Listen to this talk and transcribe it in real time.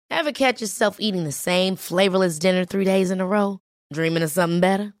Ever catch yourself eating the same flavorless dinner 3 days in a row? Dreaming of something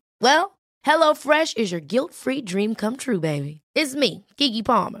better? Well, HelloFresh is your guilt-free dream come true, baby. It's me, Keke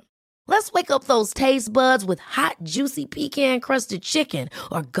Palmer. Let's wake up those taste buds with hot, juicy pecan-crusted chicken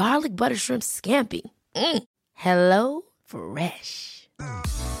or garlic butter shrimp scampi. Hello Fresh.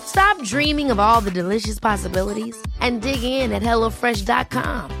 Stop dreaming of all the delicious possibilities and dig in at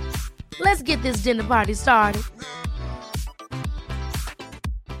HelloFresh.com. Let's get this dinner party started.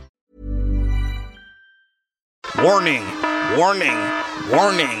 Warning, warning,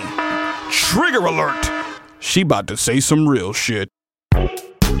 warning. Trigger alert. She about to say some real shit.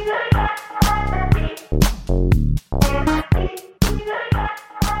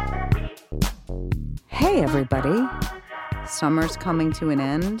 Hey, everybody. Summer's coming to an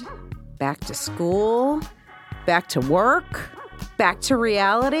end. Back to school. Back to work. Back to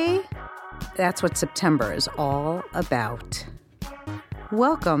reality. That's what September is all about.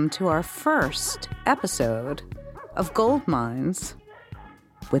 Welcome to our first episode of Gold Mines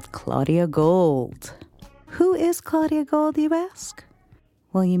with Claudia Gold. Who is Claudia Gold, you ask?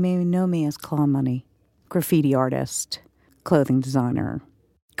 Well, you may know me as Claw Money, graffiti artist, clothing designer,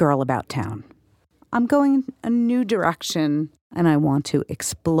 girl about town. I'm going a new direction, and I want to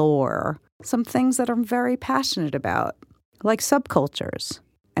explore some things that I'm very passionate about, like subcultures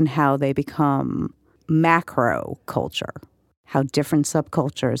and how they become macro culture, how different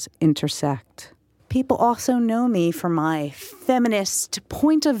subcultures intersect. People also know me for my feminist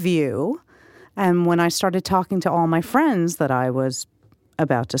point of view, and when I started talking to all my friends that I was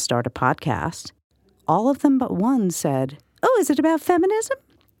about to start a podcast, all of them but one said, "Oh, is it about feminism?"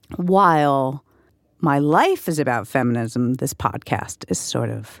 While my life is about feminism, this podcast is sort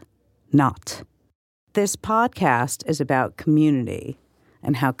of not. This podcast is about community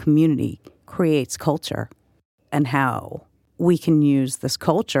and how community creates culture and how we can use this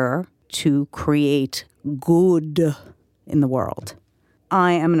culture to create good in the world.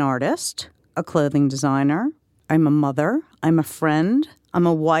 I am an artist, a clothing designer. I'm a mother. I'm a friend. I'm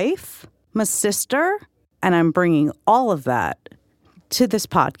a wife. I'm a sister. And I'm bringing all of that to this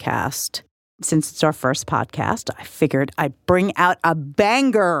podcast. Since it's our first podcast, I figured I'd bring out a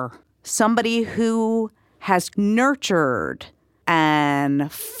banger. Somebody who has nurtured and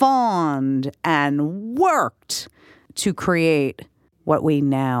fawned and worked to create what we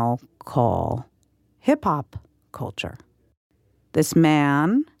now call hip-hop culture. This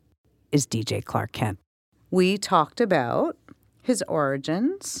man is DJ Clark Kent. We talked about his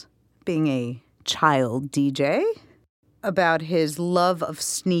origins, being a child DJ, about his love of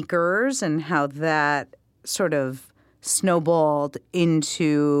sneakers and how that sort of snowballed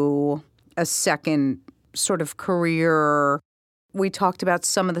into a second sort of career. We talked about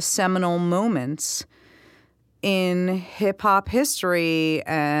some of the seminal moments in hip-hop history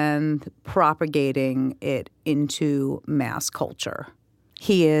and propagating it into mass culture.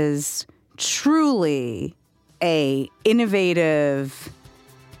 He is truly a innovative,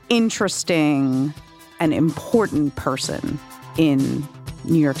 interesting, an important person in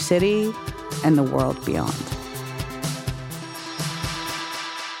New York City and the world beyond.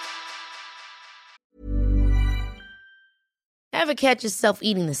 Ever catch yourself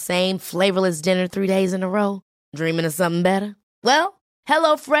eating the same flavorless dinner 3 days in a row? Dreaming of something better? Well,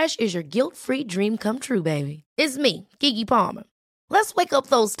 HelloFresh is your guilt-free dream come true, baby. It's me, Keke Palmer. Let's wake up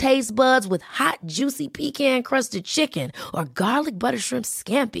those taste buds with hot, juicy pecan-crusted chicken or garlic butter shrimp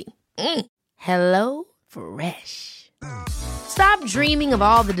scampi. Hello Fresh. Stop dreaming of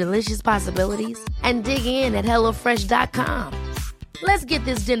all the delicious possibilities and dig in at HelloFresh.com. Let's get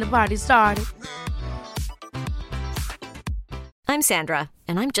this dinner party started. I'm Sandra,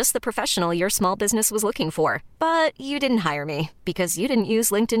 and I'm just the professional your small business was looking for. But you didn't hire me because you didn't use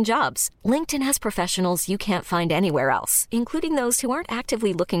LinkedIn Jobs. LinkedIn has professionals you can't find anywhere else, including those who aren't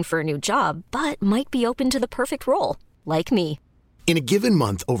actively looking for a new job, but might be open to the perfect role, like me. In a given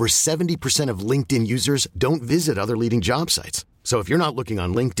month, over 70% of LinkedIn users don't visit other leading job sites. So if you're not looking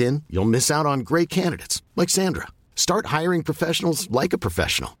on LinkedIn, you'll miss out on great candidates like Sandra. Start hiring professionals like a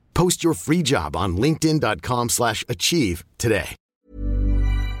professional. Post your free job on linkedin.com/achieve today.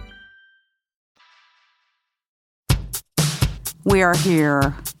 We are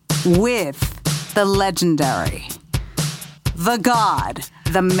here with the legendary, the God,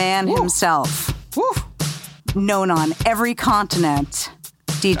 the man himself, known on every continent,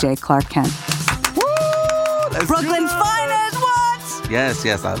 DJ Clark Kent. Brooklyn's finest, what? Yes,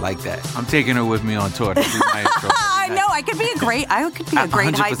 I like that. I'm taking her with me on tour. To do my intro. I know, I could be a great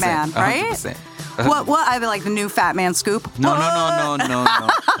hype man, right? 100%. What? I'd be like the new Fat Man Scoop. No.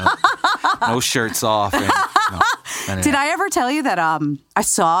 No shirts off. And, no. of Did that. I ever tell you that I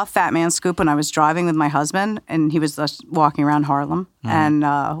saw Fat Man Scoop when I was driving with my husband, and he was just walking around Harlem, and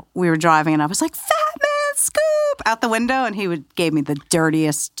we were driving, and I was like, Fat Man Scoop, out the window, and he gave me the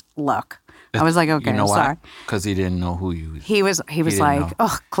dirtiest look. I was like, okay, You know I'm sorry. why? Because he didn't know who you. He was didn't like, know.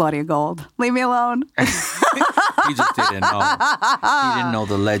 oh, Claudia Gold, leave me alone. He just didn't know. He didn't know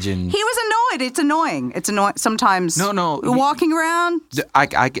the legend. He was annoyed. It's annoying. It's annoying. Sometimes No. walking around,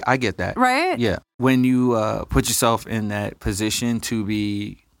 I get that. right? Yeah. When you put yourself in that position to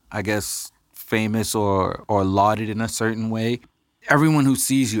be, I guess, famous or lauded in a certain way, everyone who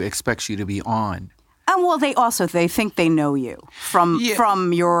sees you expects you to be on. And well, they think they know you from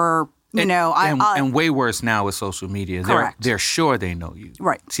your, and way worse now with social media. Correct. They're sure they know you.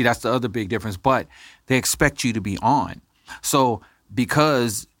 Right. See, that's the other big difference. But they expect you to be on. So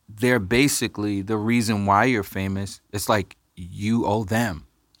because they're basically the reason why you're famous, it's like you owe them.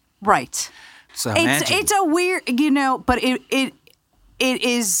 right. So imagine. It's a weird, but it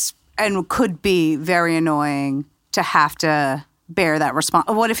is and could be very annoying to have to bear that response.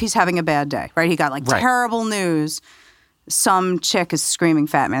 What if he's having a bad day, right? He got like Right. terrible news. Some chick is screaming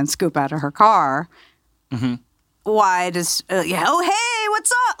Fat Man Scoop out of her car. Mm-hmm. Why does, oh, hey,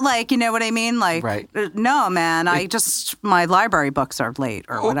 what's up? Like, you know what I mean? Like, Right. No, man, my library books are late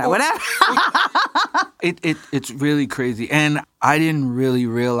or whatever. It's really crazy. And I didn't really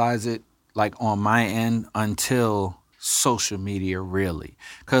realize it like on my end until social media really.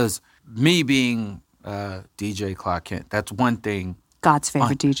 Because me being DJ Clark Kent, that's one thing. God's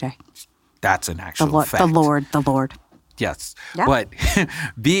favorite DJ. That's an actual fact. The Lord. Yes. Yeah. But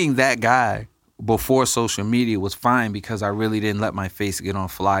being that guy before social media was fine because I really didn't let my face get on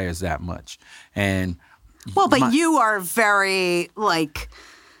flyers that much. And Well, but you are very, like,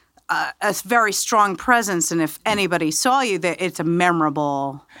 a very strong presence, and if anybody saw you, that it's a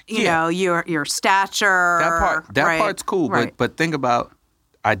memorable, you know, your stature. that right? part's cool. Right. But think about,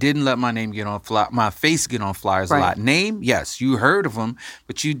 I didn't let my name get on my face get on flyers a Right. lot. Name, yes, you heard of him,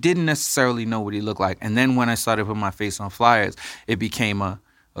 but you didn't necessarily know what he looked like. And then when I started putting my face on flyers, it became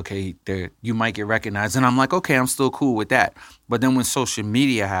okay, you might get recognized. And I'm like, okay, I'm still cool with that. But then when social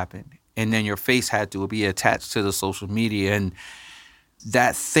media happened, and then your face had to be attached to the social media, and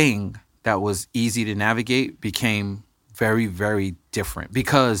that thing that was easy to navigate became very, very different.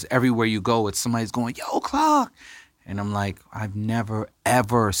 Because everywhere you go, it's somebody's going, yo, Clark. And I'm like, I've never,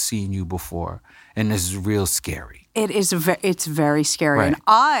 ever seen you before. And this is real scary. It's very scary. Right. And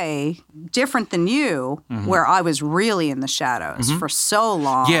I, different than you, where I was really in the shadows for so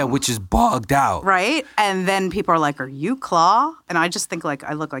long. Yeah, which is bugged out. Right? And then people are like, are you Claw? And I just think like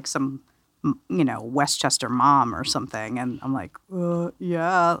I look like some, Westchester mom or something. And I'm like,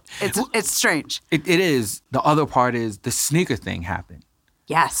 yeah. It's strange. It is. The other part is the sneaker thing happened.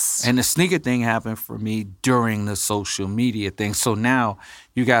 Yes. And the sneaker thing happened for me during the social media thing. So now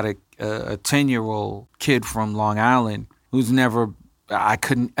you got a 10-year-old kid from Long Island who's I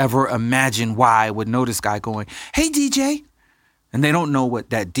couldn't ever imagine why I would know this guy going, hey, DJ. And they don't know what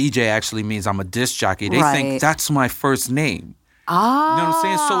that DJ actually means. I'm a disc jockey. They Right. think that's my first name. Ah. You know what I'm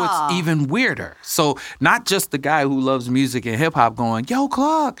saying? So it's even weirder. So not just the guy who loves music and hip hop going, yo,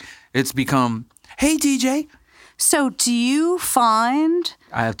 Clark. It's become, hey, DJ. So do you find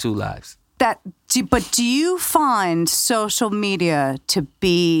I have two lives. do you find social media to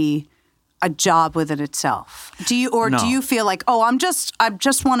be a job within itself? Do you No. do you feel like, I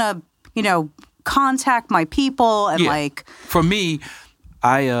just want to, contact my people and Yeah. like For me,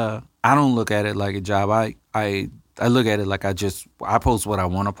 I don't look at it like a job. I look at it like I post what I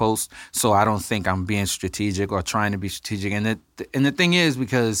want to post. So I don't think I'm being strategic or trying to be strategic. And the thing is,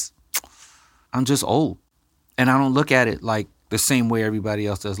 because I'm just old. And I don't look at it like the same way everybody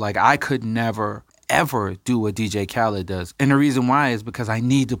else does. Like, I could never, ever do what DJ Khaled does. And the reason why is because I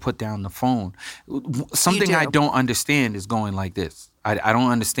need to put down the phone. Something I don't understand is going like this. I don't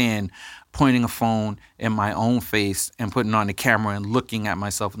understand pointing a phone in my own face and putting on the camera and looking at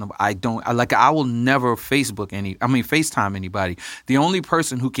myself. I will never FaceTime anybody. The only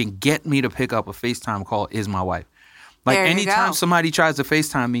person who can get me to pick up a FaceTime call is my wife. Like, There you anytime go. somebody tries to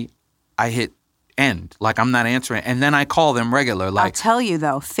FaceTime me, I hit end. Like, I'm not answering. And then I call them regular. I'll Like, tell you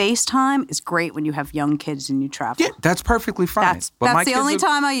though, FaceTime is great when you have young kids and you travel. yeah, that's perfectly fine. That's my the kids only are-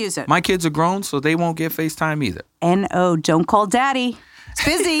 time I use it. My kids are grown, so they won't get FaceTime either. NO, don't call daddy. It's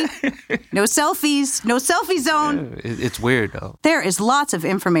busy. No selfies. No selfie zone. It's weird, though. There is lots of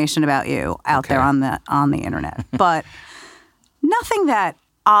information about you out there on the internet, but nothing that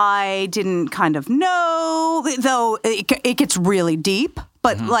I didn't kind of know, though it gets really deep,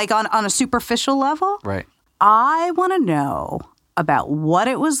 but like on a superficial level. Right. I want to know about what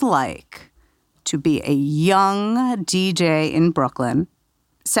it was like to be a young DJ in Brooklyn.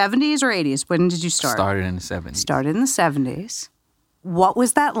 70s or 80s? When did you start? Started in the 70s. Started in the 70s. What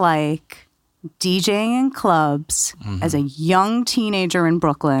was that like, DJing in clubs as a young teenager in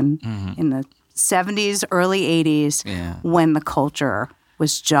Brooklyn in the 70s, early 80s, when the culture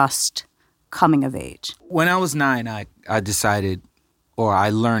was just coming of age? When I was 9, I decided, or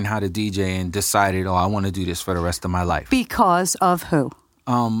I learned how to DJ and decided, I want to do this for the rest of my life. Because of who?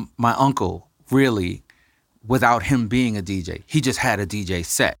 My uncle, really, without him being a DJ, he just had a DJ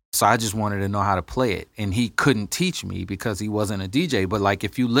set. So I just wanted to know how to play it. And he couldn't teach me because he wasn't a DJ. But like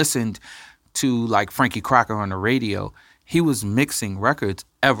if you listened to like Frankie Crocker on the radio, he was mixing records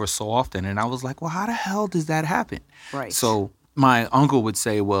ever so often. And I was like, well, how the hell does that happen? Right. So my uncle would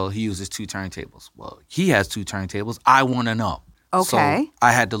say, well, he uses 2 turntables. Well, he has 2 turntables. I want to know. Okay. So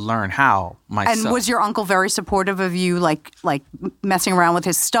I had to learn how myself. And was your uncle very supportive of you, like messing around with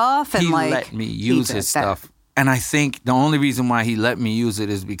his stuff? And he let me use his stuff. And I think the only reason why he let me use it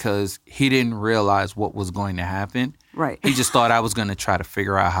is because he didn't realize what was going to happen. Right. He just thought I was going to try to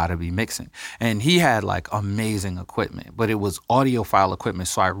figure out how to be mixing. And he had like amazing equipment, but it was audiophile equipment,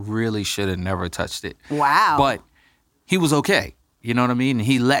 so I really should have never touched it. Wow. But he was okay. You know what I mean? And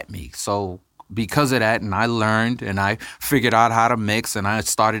he let me. So because of that, and I learned and I figured out how to mix and I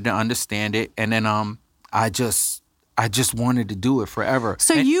started to understand it. And then I just wanted to do it forever.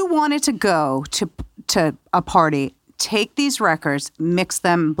 So you wanted to go to a party, take these records, mix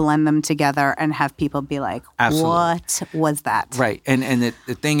them, blend them together, and have people be like, Absolutely. What was that? Right. And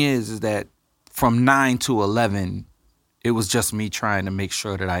the thing is that from 9 to 11, it was just me trying to make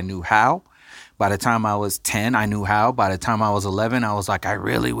sure that I knew how. By the time I was 10, I knew how. By the time I was 11, I was like, I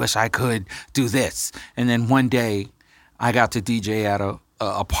really wish I could do this. And then one day, I got to DJ at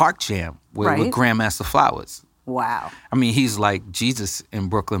a park jam with Grandmaster Flowers. Wow. I mean, he's like Jesus in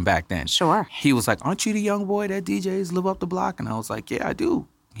Brooklyn back then. Sure. He was like, aren't you the young boy that DJs live up the block? And I was like, yeah, I do.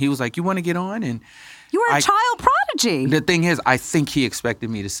 He was like, you want to get on? And you were a child prodigy. The thing is, I think he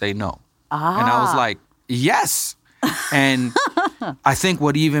expected me to say no. And I was like, yes. And I think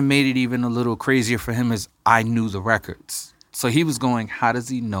what even made it even a little crazier for him is I knew the records. So he was going, how does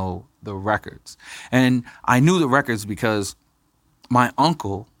he know the records? And I knew the records because my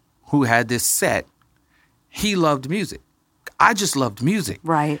uncle, who had this set, he loved music. I just loved music.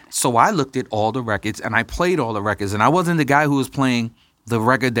 Right. So I looked at all the records and I played all the records. And I wasn't the guy who was playing the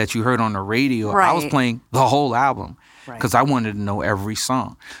record that you heard on the radio. Right. I was playing the whole album because I wanted to know every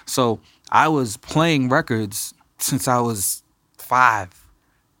song. So I was playing records since I was 5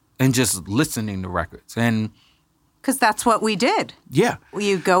 and just listening to records. And because that's what we did. Yeah.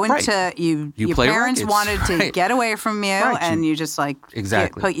 You go into, your play parents records. wanted to get away from you, and you just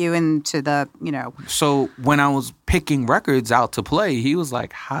put you into the, So when I was picking records out to play, he was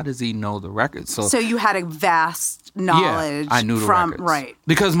like, how does he know the records? So you had a vast knowledge. I knew the records. Right.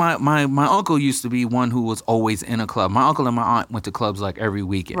 Because my uncle used to be one who was always in a club. My uncle and my aunt went to clubs like every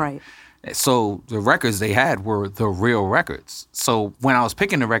weekend. Right. So the records they had were the real records. So when I was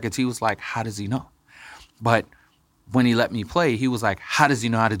picking the records, he was like, how does he know? But when he let me play, he was like, how does he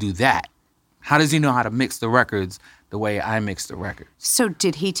know how to do that? How does he know how to mix the records the way I mix the records? So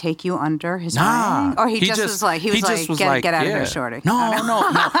did he take you under his wing? Or he just was like, get out of here, shorty?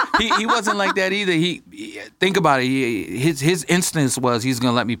 No. He wasn't like that either. He think about it. His instance was he's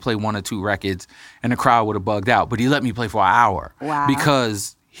going to let me play 1 or 2 records and the crowd would have bugged out. But he let me play for an hour. Wow.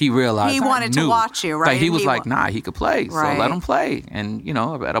 Because he realized he wanted to watch you, right? Like he was like, nah, he could play, so let him play. And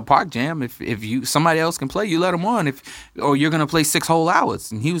at a park jam, if somebody else can play, you let him on. Or you're gonna play 6 whole hours.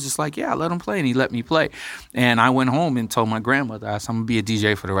 And he was just like, yeah, let him play, and he let me play. And I went home and told my grandmother, I said, I'm gonna be a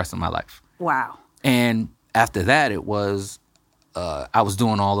DJ for the rest of my life. Wow. And after that, it was. I was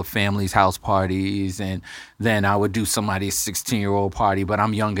doing all the family's house parties, and then I would do somebody's 16-year-old party, but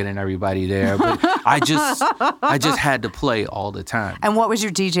I'm younger than everybody there. But I just had to play all the time. And what was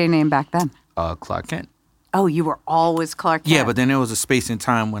your DJ name back then? Clark Kent. Oh, you were always Clark Kent. Yeah, but then there was a space in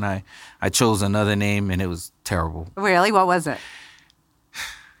time when I chose another name, and it was terrible. Really? What was it?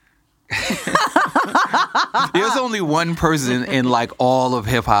 There's only one person in like all of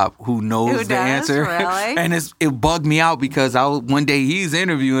hip hop who knows the answer. Really? And it bugged me out because one day he's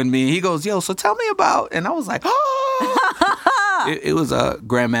interviewing me and he goes, yo, so tell me about, and I was like, oh. It was a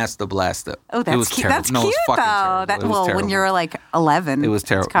Grandmaster Blaster. Oh, that's cute. That's cute, it was fucking though. terrible. When you're like 11, it was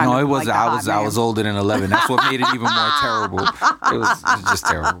terrible. No, it was. Like I was older than 11. That's what made it even more terrible. It was just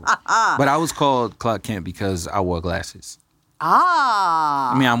terrible. But I was called Clark Kent because I wore glasses.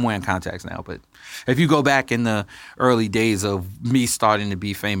 Ah. I mean, I'm wearing contacts now, but if you go back in the early days of me starting to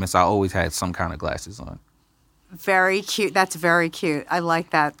be famous, I always had some kind of glasses on. Very cute. That's very cute. I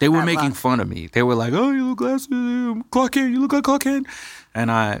like that. They were that making look. fun of me. They were like, "Oh, you look glasses, Clark Kent. You look like Clark Kent,"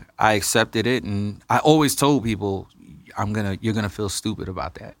 and I accepted it. And I always told people, "You're gonna feel stupid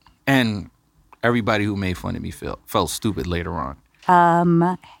about that." And everybody who made fun of me felt stupid later on.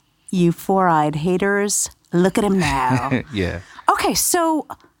 You four-eyed haters, look at him now. Yeah. Okay, so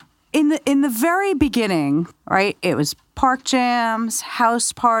in the very beginning, right? It was park jams,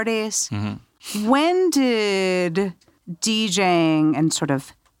 house parties. Mm-hmm. When did DJing and sort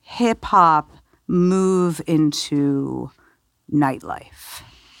of hip hop move into nightlife?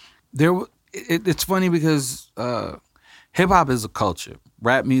 It's funny because hip hop is a culture.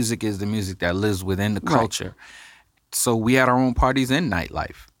 Rap music is the music that lives within the culture. Right. So we had our own parties in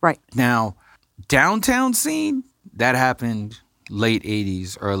nightlife. Right. Now, downtown scene, that happened late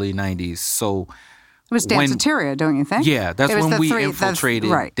 80s, early 90s. So it was Danceteria, don't you think? Yeah, that's when we infiltrated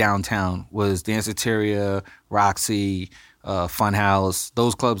right. downtown, was Danceteria, Roxy, Funhouse.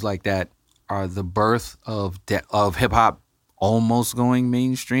 Those clubs like that are the birth of hip-hop almost going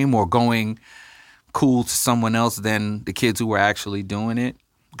mainstream or going cool to someone else than the kids who were actually doing it.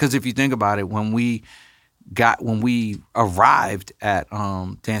 Because if you think about it, when we arrived at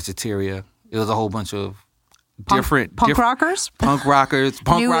Danceteria, it was a whole bunch of punk rockers.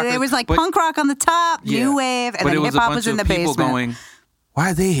 It was like punk rock on the top, new wave, and then hip hop was in the basement. People going,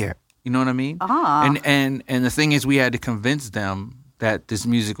 why are they here? You know what I mean? And the thing is, we had to convince them that this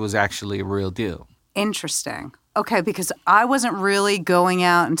music was actually a real deal. Interesting. Okay, because I wasn't really going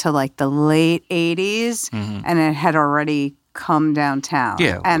out until like the late 80s, and it had already come downtown.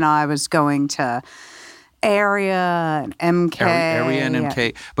 Yeah. And I was going to Area and MK. Area and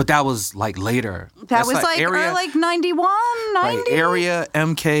MK. But that was like later. That was like Area, like 91, 90? Like Area,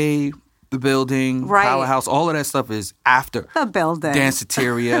 MK, the building, right. Powerhouse, all of that stuff is after. The building.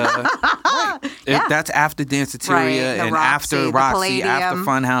 Danceteria. Right. Yeah. That's after Danceteria right. and Roxy, after Roxy, after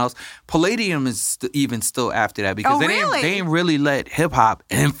Funhouse. Palladium is even still after that because they ain't really let hip hop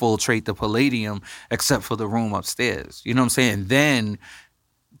infiltrate the Palladium except for the room upstairs. You know what I'm saying? Then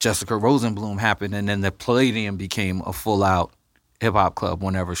Jessica Rosenblum happened, and then the Palladium became a full-out hip-hop club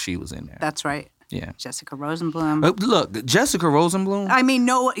whenever she was in there. That's right. Yeah. Jessica Rosenblum. Look, Jessica Rosenblum. I mean,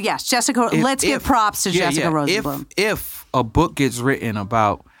 yes, Jessica. Let's give props to Jessica Rosenblum. If a book gets written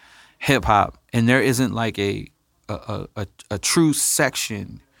about hip-hop and there isn't like a true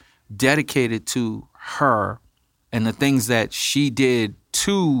section dedicated to her and the things that she did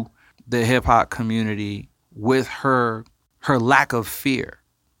to the hip-hop community with her lack of fear.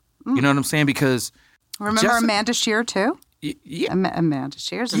 You know what I'm saying? Because remember Amanda Shear too? Yeah, Amanda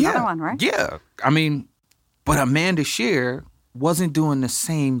Shear's another one, right? Yeah, I mean, but Amanda Shear wasn't doing the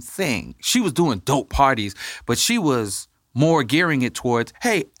same thing. She was doing dope parties, but she was more gearing it towards,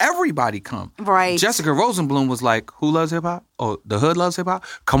 hey, everybody come. Right. Jessica Rosenblum was like, who loves hip hop? Oh, the hood loves hip hop?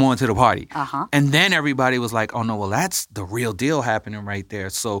 Come on to the party. Uh-huh. And then everybody was like, oh no, well, that's the real deal happening right there.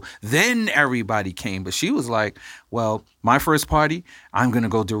 So then everybody came. But she was like, well, my first party, I'm going to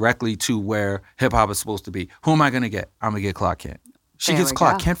go directly to where hip hop is supposed to be. Who am I going to get? I'm going to get Clark Kent. She gets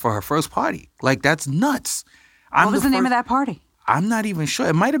Clark Kent for her first party. Like, that's nuts. What was the name of that party? I'm not even sure.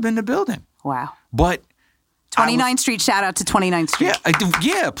 It might have been the building. Wow. But 29th Street, shout out to 29th Street.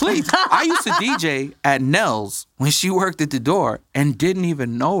 Yeah, please. I used to DJ at Nell's when she worked at the door and didn't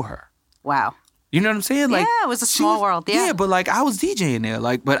even know her. Wow. You know what I'm saying? Like, yeah, it was a small world. Yeah. Yeah, but like I was DJing there,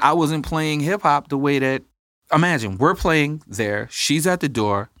 like, but I wasn't playing hip hop the way that. Imagine we're playing there. She's at the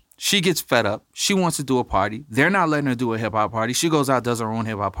door. She gets fed up. She wants to do a party. They're not letting her do a hip hop party. She goes out, does her own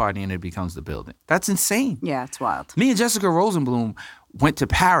hip hop party, and it becomes the building. That's insane. Yeah, it's wild. Me and Jessica Rosenblum went to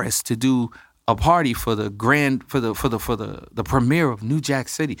Paris to do a party for the the premiere of New Jack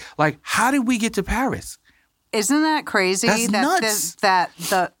City. Like, how did we get to Paris? Isn't that crazy? That's nuts.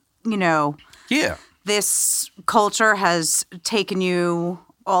 Yeah. This culture has taken you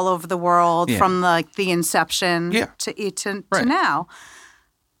all over the world from like the inception to now.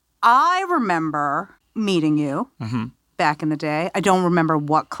 I remember meeting you back in the day. I don't remember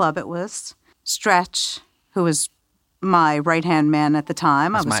what club it was. Stretch, who was my right-hand man at the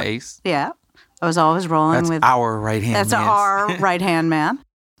time. That's my ace. Yeah. I was always rolling with... our right-hand man. That's our right-hand man.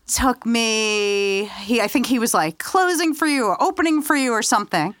 Took me... I think he was like closing for you or opening for you or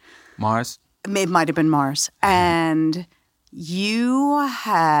something. Mars? It might have been Mars. And you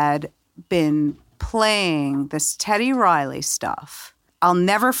had been playing this Teddy Riley stuff. I'll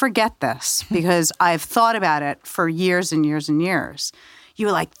never forget this because I've thought about it for years and years and years. You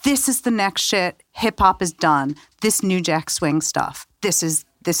were like, this is the next shit. Hip-hop is done. This New Jack Swing stuff. This is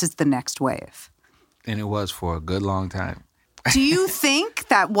the next wave. And it was for a good long time. Do you think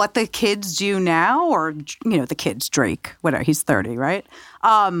that what the kids do now, or, the kids, Drake, whatever, he's 30, right?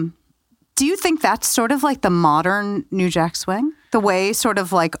 Do you think that's sort of like the modern New Jack Swing? The way sort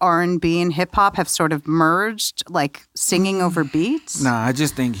of like R&B and hip hop have sort of merged, like singing over beats? Nah, I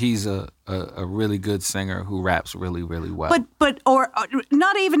just think he's a really good singer who raps really, really well. But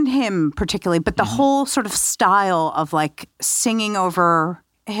not even him particularly, but the whole sort of style of like singing over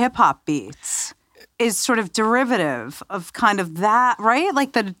hip hop beats is sort of derivative of kind of that, right?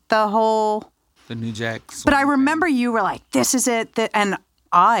 Like the whole... The New Jack Swing But I remember you were like, this is it. And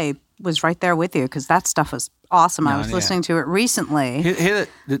I was right there with you because that stuff was awesome. I was listening to it recently.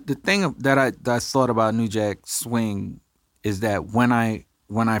 The thing that I thought about New Jack Swing is that when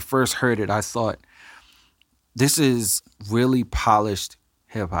I first heard it, I thought, this is really polished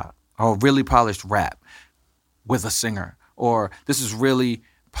hip-hop or really polished rap with a singer, or this is really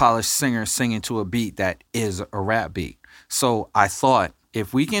polished singer singing to a beat that is a rap beat. So I thought,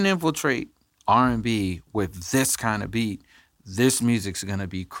 if we can infiltrate R&B with this kind of beat, this music's going to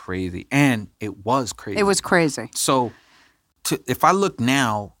be crazy. And it was crazy. It was crazy. So if I look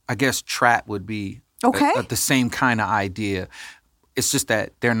now, I guess trap would be the same kind of idea. It's just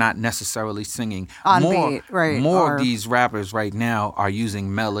that they're not necessarily singing. On beat, right. More of these rappers right now are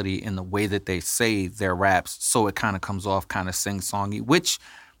using melody in the way that they say their raps, so it kind of comes off kind of sing-songy, which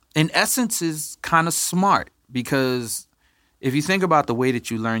in essence is kind of smart, because if you think about the way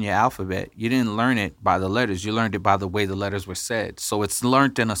that you learn your alphabet, you didn't learn it by the letters. You learned it by the way the letters were said. So it's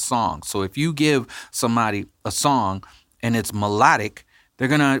learned in a song. So if you give somebody a song and it's melodic, they're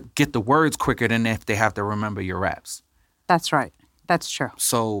going to get the words quicker than if they have to remember your raps. That's right. That's true.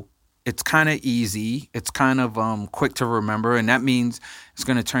 So it's kind of easy. It's kind of quick to remember, and that means it's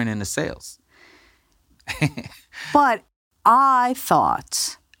going to turn into sales. But I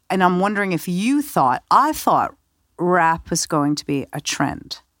thought, and I'm wondering if you thought, I thought rap was going to be a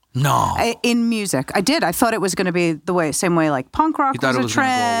trend. No. In music. I did. I thought it was going to be same way like punk rock was a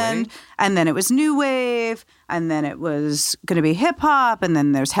trend. And then it was new wave. And then it was going to be hip hop. And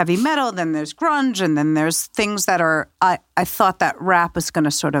then there's heavy metal. Then there's grunge. And then there's things that are, I thought that rap was going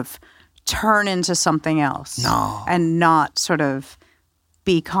to sort of turn into something else. No. And not sort of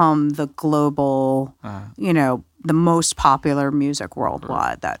become the global, the most popular music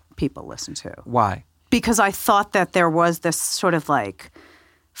worldwide that people listen to. Why? Because I thought that there was this sort of like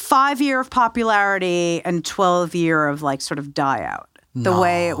 5-year of popularity and 12-year of like sort of die out. The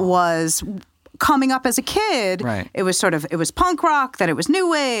way it was coming up as a kid, right. It was punk rock, then it was new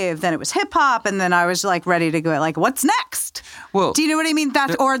wave, then it was hip hop, and then I was like ready to go like, what's next? Well, do you know what I mean?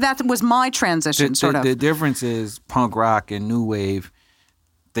 That was my transition, sort of. The difference is punk rock and new wave,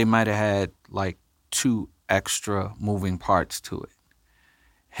 they might have had like 2 extra moving parts to it.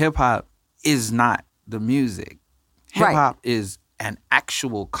 Hip hop is not the music. Hip hop is an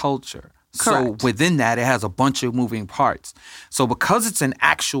actual culture. Correct. So within that, it has a bunch of moving parts. So because it's an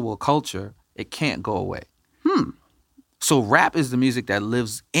actual culture, it can't go away. So rap is the music that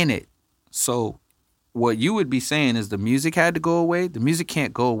lives in it. So what you would be saying is the music had to go away. The music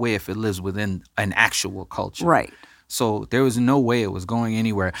can't go away if it lives within an actual culture. Right. So there was no way it was going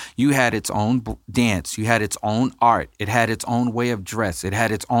anywhere. You had its own dance. You had its own art. It had its own way of dress. It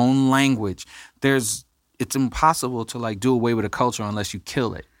had its own language. It's impossible to like do away with a culture unless you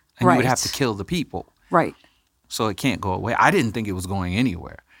kill it. And you would have to kill the people. Right. So it can't go away. I didn't think it was going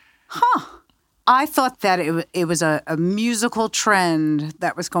anywhere. I thought that it was a musical trend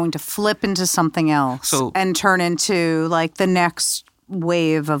that was going to flip into something else and turn into like the next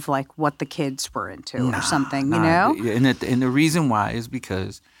wave of like what the kids were into or something, you know? And the reason why is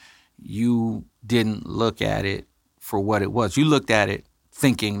because you didn't look at it for what it was. You looked at it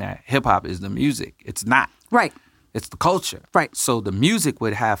thinking that hip hop is the music. It's not. Right. It's the culture. Right. So the music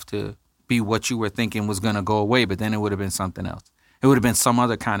would have to be what you were thinking was going to go away, but then it would have been something else. It would have been some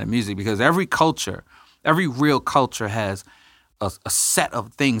other kind of music, because every real culture has a set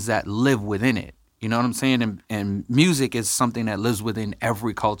of things that live within it. You know what I'm saying? And music is something that lives within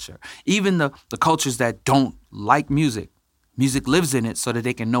every culture. Even the cultures that don't like music lives in it so that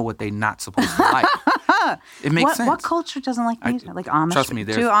they can know what they're not supposed to like. It makes sense. What culture doesn't like music? Like Amish? Trust me,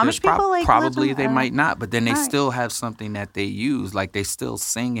 there's Amish people like probably they might not, but then they still have something that they use. Like they still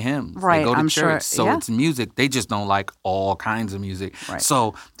sing hymns. Right, They go to I'm church. sure, So it's music. They just don't like all kinds of music. Right.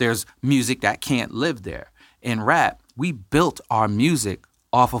 So there's music that can't live there. In rap, we built our music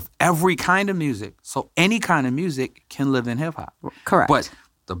off of every kind of music. So any kind of music can live in hip hop. Correct. But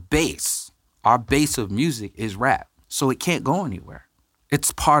our base of music is rap. So it can't go anywhere.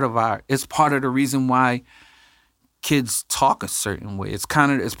 It's part of the reason why kids talk a certain way. It's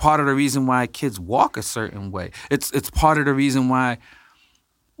part of the reason why kids walk a certain way. It's part of the reason why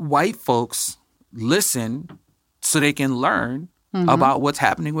white folks listen so they can learn about what's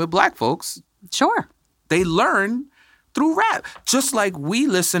happening with black folks. Sure. They learn through rap, just like we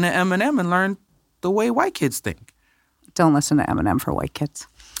listen to Eminem and learn the way white kids think. Don't listen to Eminem for white kids.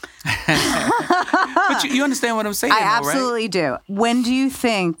 But you understand what I'm saying, I though, absolutely do. When do you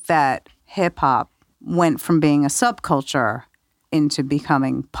think that hip-hop went from being a subculture into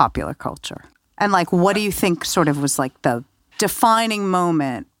becoming popular culture? And, like, what do you think sort of was, like, the defining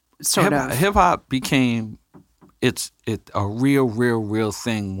moment, sort of? Hip-hop became it's a real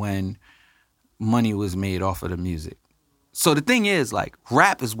thing when money was made off of the music. So the thing is, like,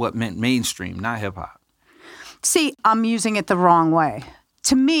 rap is what meant mainstream, not hip-hop. See, I'm using it the wrong way.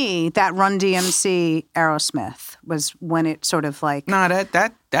 To me, that Run DMC Aerosmith was when it sort of like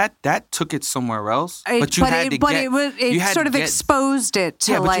that took it somewhere else. It sort of exposed it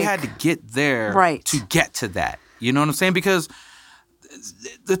to but you had to get there to get to that. You know what I'm saying? Because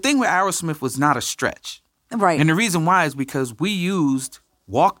the thing with Aerosmith was not a stretch, right? And the reason why is because we used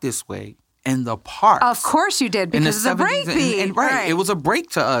 "Walk This Way" in the parks. Of course you did, because it's a break beat. Right. It was a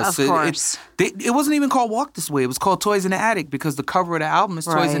break to us. Of course. It wasn't even called Walk This Way. It was called Toys in the Attic because the cover of the album is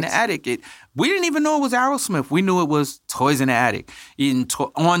Toys in the Attic. We didn't even know it was Aerosmith. We knew it was Toys in the Attic.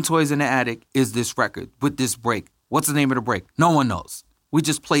 On Toys in the Attic is this record with this break. What's the name of the break? No one knows. We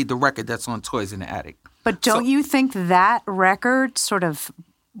just played the record that's on Toys in the Attic. But don't you think that record sort of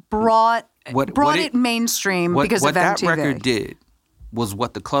brought it mainstream because of MTV? What that record did was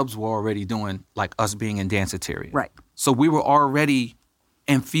what the clubs were already doing, like us being in Danceteria. Right. So we were already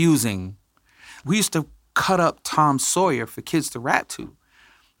infusing. We used to cut up Tom Sawyer for kids to rap to.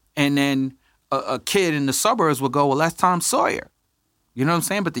 And then a kid in the suburbs would go, well, that's Tom Sawyer. You know what I'm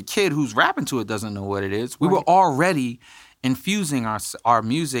saying? But the kid who's rapping to it doesn't know what it is. We were already infusing our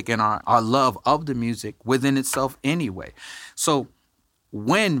music and our love of the music within itself anyway. So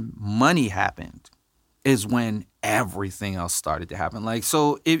when money happened is when everything else started to happen. Like,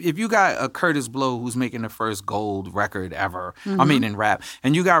 so if you got a Curtis Blow who's making the first gold record ever, I mean in rap,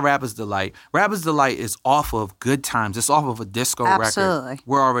 and you got Rapper's Delight. Rapper's Delight is off of Good Times. It's off of a disco record.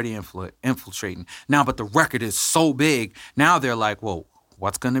 We're already infiltrating. Now, but the record is so big, now they're like, well,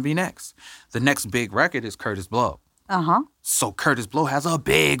 what's going to be next? The next big record is Curtis Blow. Uh-huh. So Curtis Blow has a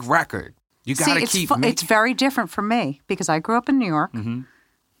big record. You got to keep making. It's very different for me because I grew up in New York. Mm-hmm.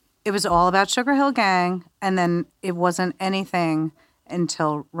 It was all about Sugar Hill Gang, and then it wasn't anything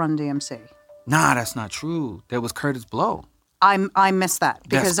until Run DMC. Nah, that's not true. There was Curtis Blow. I missed that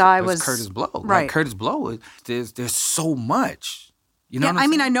because I was Curtis Blow. Right. Like Curtis Blow, there's so much. You know what I'm I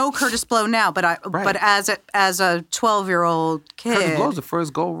mean, saying? I know Curtis Blow now, but as a 12-year-old kid, Curtis Blow's the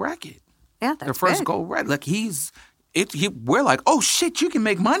first gold record. Yeah, that's the first big. gold record. Like we're like, oh shit, you can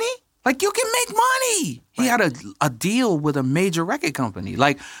make money? Like, you can make money. He had a deal with a major record company.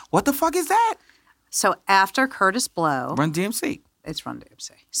 Like, what the fuck is that? So after Curtis Blow, Run DMC. It's Run DMC.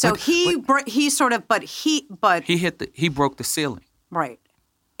 So he broke the ceiling. Right.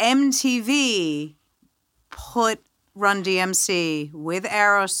 MTV put Run DMC with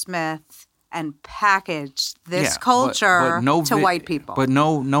Aerosmith and packaged this culture to white people. But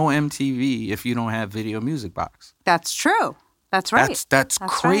no MTV if you don't have Video Music Box. That's true. That's right. That's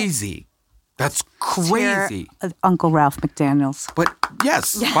crazy. Right. That's crazy. Uncle Ralph McDaniels. But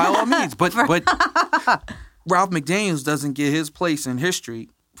yes, by all means. But Ralph McDaniels doesn't get his place in history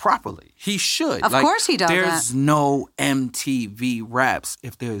properly. He should. Of course he doesn't. There's no MTV Raps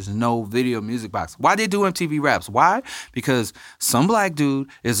if there's no Video Music Box. Why they do MTV Raps? Why? Because some black dude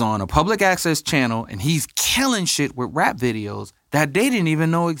is on a public access channel and he's killing shit with rap videos that they didn't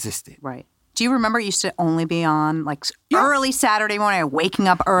even know existed. Right. Do you remember it used to only be on like early Saturday morning, waking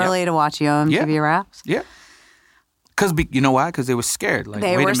up early to watch MTV Raps? Yeah. Because you know why? Because they were scared. Like,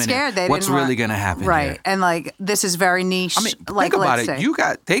 they wait were a minute, scared. They what's didn't really going to happen? Right. Here? And like, this is very niche. I mean, like, think about it.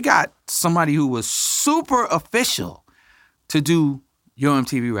 say. They got somebody who was super official to do your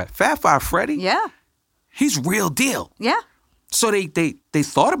MTV Rap. Fat Five Freddy. Yeah. He's real deal. Yeah. So they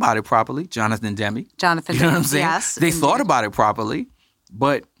thought about it properly. Jonathan Demme. You know what I'm saying? Yes. They thought about it properly,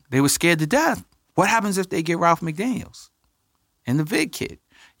 but they were scared to death. What happens if they get Ralph McDaniels and the Vid Kid?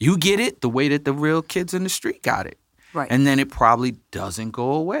 You get it the way that the real kids in the street got it. Right. And then it probably doesn't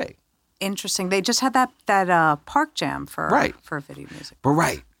go away. Interesting. They just had that Park Jam for video music.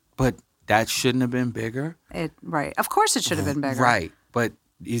 But that shouldn't have been bigger. Of course it should have been bigger. Right. But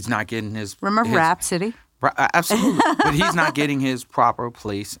he's not getting his... Remember Rap City? Absolutely. But he's not getting his proper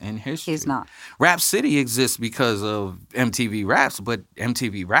place in history. He's not. Rap City exists because of MTV Raps, but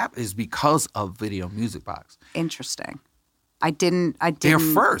MTV Rap is because of Video Music Box. Interesting. I didn't. They're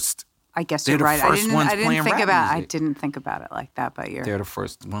first. I guess They're you're the right. first ones playing rap I music. didn't think about it like that, but They're the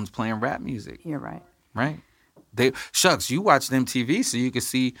first ones playing rap music. you're right. Right. Shucks, you watched MTV so you could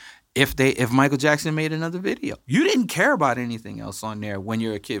see if Michael Jackson made another video. You didn't care about anything else on there when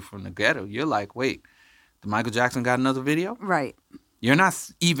you're a kid from the ghetto. You're like, wait, did Michael Jackson got another video? Right. You're not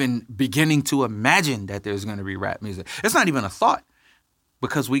even beginning to imagine that there's going to be rap music. It's not even a thought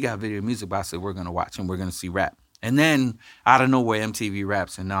because we got video music box that we're going to watch and we're going to see rap. And then out of nowhere, MTV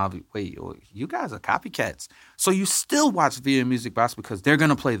raps, and now, wait, you guys are copycats. So you still watch video music box because they're going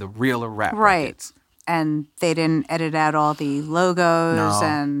to play the realer rap records. And they didn't edit out all the logos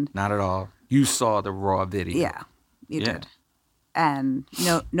No, not at all. You saw the raw video. Yeah, you did. And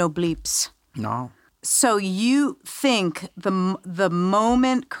no bleeps. No. So you think the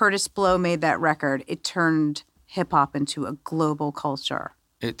moment Curtis Blow made that record, it turned hip hop into a global culture?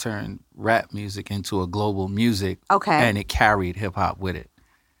 It turned rap music into a global music. Okay. And it carried hip hop with it.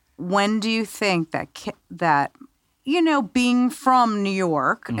 When do you think that being from New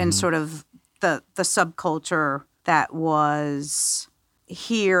York and sort of the subculture that was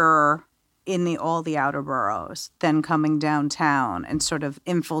here in all the outer boroughs, then coming downtown and sort of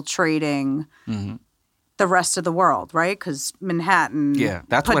infiltrating the rest of the world, right? Because Manhattan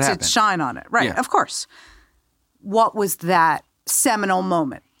that's what puts happened. its shine on it. Right, Yeah. of course. What was that seminal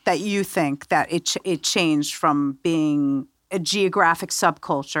moment that you think that it changed from being a geographic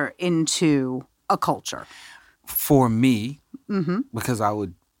subculture into a culture? For me, because I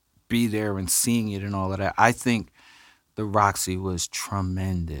would be there and seeing it and all of that, I think the Roxy was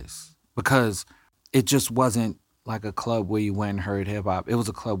tremendous because it just wasn't like a club where you went and heard hip hop. It was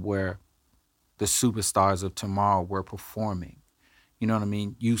a club where the superstars of tomorrow were performing. You know what I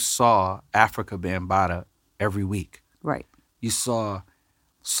mean? You saw Africa Bambaataa every week. Right. You saw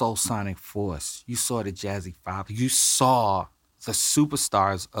Soul Sonic Force. You saw the Jazzy Five. You saw the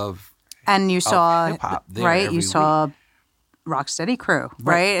superstars of And you saw hip-hop there right. every You saw Rocksteady Crew,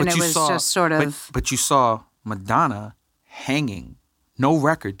 right? And But it you was saw- just sort of But you saw Madonna hanging, no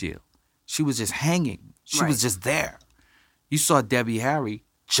record deal. She was just hanging. She was Right. just there. You saw Debbie Harry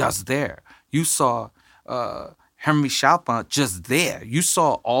just there. You saw Henry Chalpin just there. You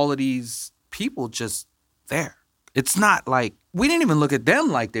saw all of these people just there. It's not like we didn't even look at them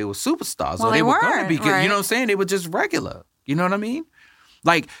like they were superstars. Well, or they were gonna weren't, be good. right. You know what I'm saying? They were just regular. You know what I mean?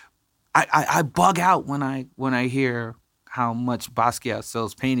 Like I bug out when I hear how much Basquiat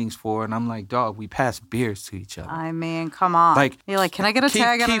sells paintings for, and I'm like, dog, we pass beers to each other. I mean, come on. Like, You're like, can I get a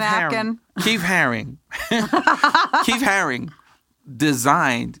tag and a napkin? Keith Haring. Keith Haring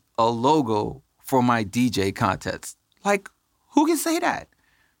designed a logo for my DJ contest. Like, who can say that?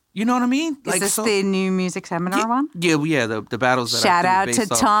 You know what I mean? Is Like, this so- the new music seminar one? Yeah, the battles that Shout I out think to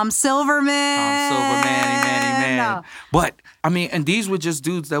based off- Tom Silverman. Tom Silver, man. But, I mean, and these were just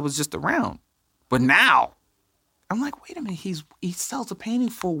dudes that was just around. But now, I'm like, wait a minute, he sells a painting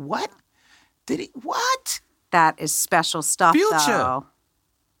for what? Did he, what? That is special stuff, Future. though.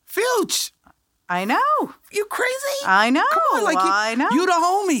 Fuge, I know. you crazy? I know. Come on, like I know. you the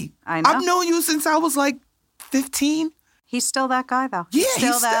homie. I know. I've known you since I was like 15. He's still that guy, though. Yeah,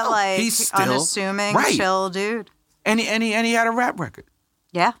 still he's that, still- like, he's still- unassuming, right. chill dude. And he had a rap record,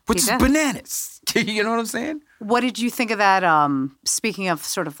 Yeah, which he is did. bananas. You know what I'm saying? What did you think of that, speaking of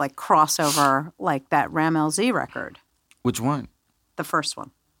sort of like crossover, like that Ram LZ record, Which one? the first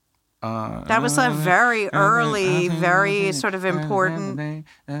one? That was a very early, very sort of important.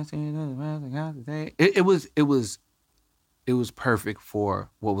 It was perfect for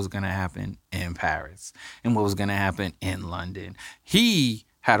what was going to happen in Paris and what was going to happen in London. He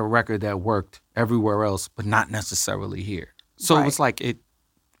had a record that worked everywhere else, but not necessarily here. So it was like it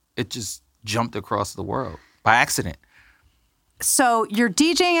just jumped across the world by accident. So you're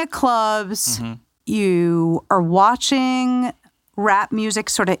DJing at clubs. Mm-hmm. You are watching rap music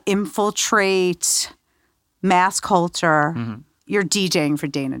sort of infiltrate mass culture. Mm-hmm. You're DJing for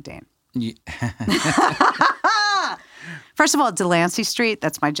Dana Dane. Yeah. First of all, Delancey Street,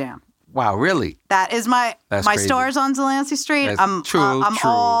 that's my jam. Wow, really? That is my That's my crazy. store is on Delancey Street. That's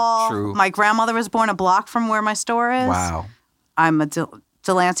true. My grandmother was born a block from where my store is. Wow. I'm a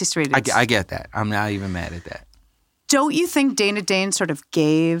Delancey Street. I get that. I'm not even mad at that. Don't you think Dana Dane sort of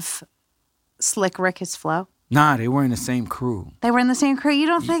gave Slick Rick his flow? Nah, they were in the same crew. They were in the same crew. You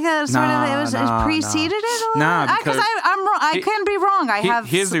don't think that sort of it preceded it? A little Nah, bit? because I'm wrong. I can be wrong.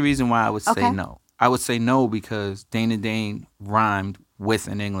 Here's the reason why I would say Okay. no. I would say no because Dana Dane rhymed with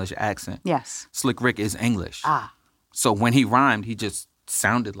an English accent. Yes. Slick Rick is English. Ah. So when he rhymed, he just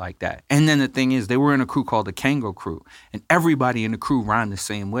sounded like that. And then the thing is, they were in a crew called the Kango Crew, and everybody in the crew rhymed the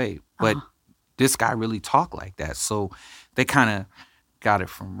same way. But this guy really talked like that. So they kind of got it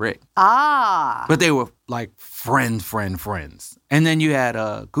from Rick. Ah. But they were like friends. And then you had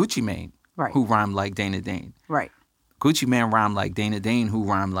Gucci Mane, Right. who rhymed like Dana Dane. Right. Gucci Mane rhymed like Dana Dane, who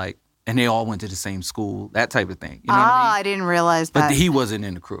rhymed like, and they all went to the same school, that type of thing. You know what I mean? I didn't realize that. But he wasn't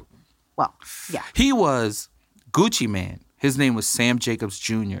in the crew. Well, yeah. He was Gucci Mane. His name was Sam Jacobs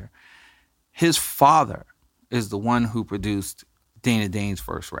Jr. His father is the one who produced Dana Dane's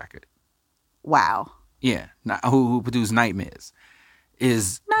first record. Wow. Yeah, who produced Nightmares.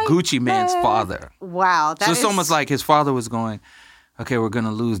 Is Gucci Mane's father. Wow. So it's almost like his father was going, okay, we're going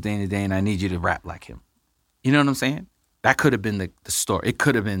to lose Dana Dane. I need you to rap like him. You know what I'm saying? That could have been the story. It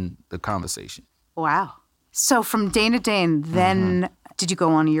could have been the conversation. Wow. So from Dana Dane, then did you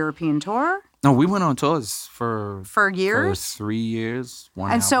go on a European tour? No, we went on tours for years? For 3 years.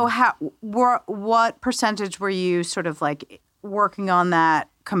 One And album. so what percentage were you sort of like working on that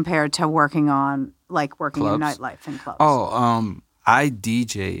compared to working in nightlife and clubs? Oh, I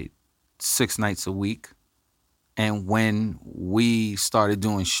DJ'd 6 nights a week. And when we started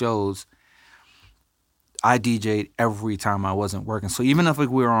doing shows, I DJ'd every time I wasn't working. So even if we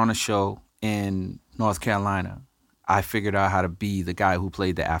were on a show in North Carolina, I figured out how to be the guy who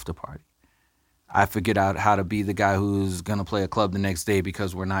played the after party. I figured out how to be the guy who's going to play a club the next day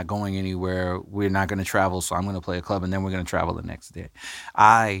because we're not going anywhere. We're not going to travel, so I'm going to play a club, and then we're going to travel the next day.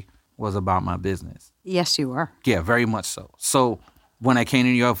 I was about my business. Yes, you were. Yeah, very much so. So when I came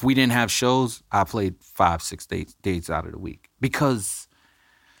to New York, if we didn't have shows, I played 5-6 days out of the week because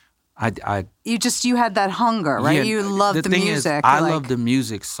you had that hunger, right? Yeah, you loved the thing music. Is, I loved the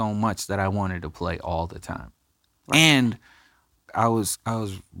music so much that I wanted to play all the time. Right. And I was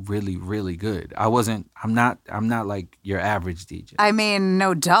really, really good. I'm not like your average DJ. I mean,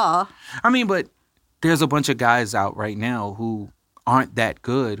 no duh. I mean, but there's a bunch of guys out right now who aren't that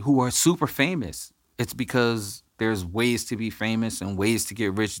good, who are super famous. It's because there's ways to be famous and ways to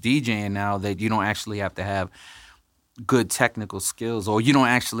get rich DJing now that you don't actually have to have good technical skills, or you don't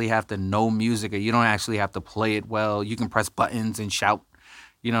actually have to know music, or you don't actually have to play it well. You can press buttons and shout.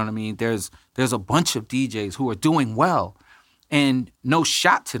 You know what I mean? There's a bunch of DJs who are doing well, and no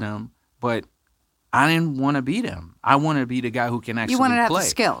shot to them, but I didn't want to be them. I want to be the guy who can actually play. You wanted to have the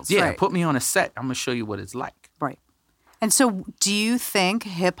skills, yeah, right. Put me on a set. I'm going to show you what it's like. Right. And so do you think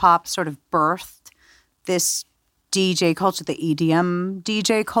hip-hop sort of birthed this DJ culture, the EDM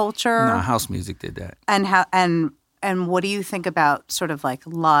DJ culture? No, house music did that. And what do you think about sort of like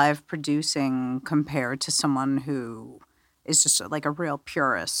live producing compared to someone who is just like a real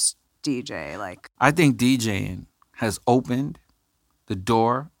purist DJ? Like, I think DJing has opened the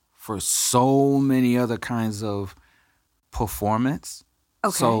door for so many other kinds of performance.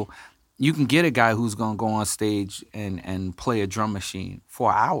 Okay. So you can get a guy who's going to go on stage and play a drum machine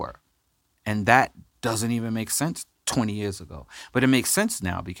for an hour, and that doesn't even make sense 20 years ago. But it makes sense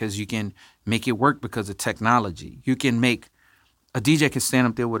now because you can make it work because of technology. You can make a DJ can stand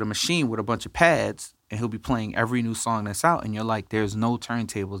up there with a machine with a bunch of pads, and he'll be playing every new song that's out, and you're like, there's no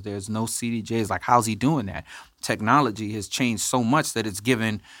turntables, there's no CDJs. Like, how's he doing that? Technology has changed so much that it's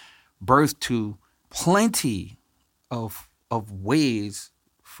given birth to plenty of ways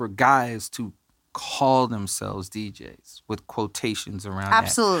for guys to call themselves DJs with quotations around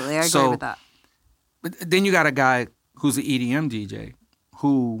absolutely, that. I agree with that. But then you got a guy who's an EDM DJ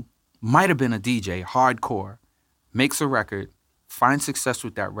who might have been a DJ, hardcore, makes a record, finds success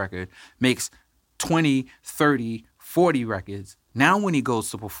with that record, makes 20, 30, 40 records. Now when he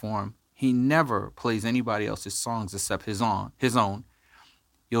goes to perform, he never plays anybody else's songs except his own.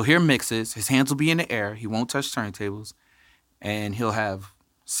 You'll hear mixes. His hands will be in the air. He won't touch turntables. And he'll have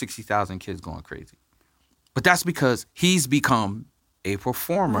 60,000 kids going crazy. But that's because he's become a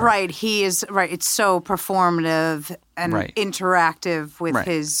performer. Right. He is, right. It's so performative and interactive with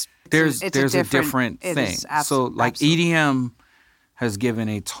his... There's a different thing. So like absolutely. EDM has given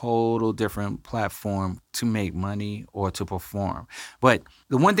a total different platform to make money or to perform. But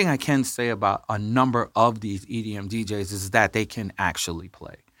the one thing I can say about a number of these EDM DJs is that they can actually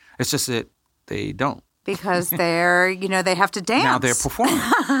play. It's just that they don't. Because they're, they have to dance. Now they're performing.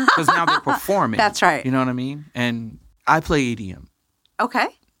 Because now they're performing. That's right. You know what I mean? And I play EDM. Okay.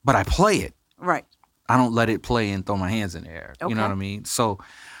 But I play it. Right. I don't let it play and throw my hands in the air. Okay. You know what I mean? So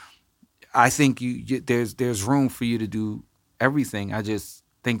I think there's room for you to do everything. I just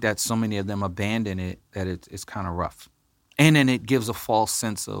think that so many of them abandon it that it's kind of rough. And then it gives a false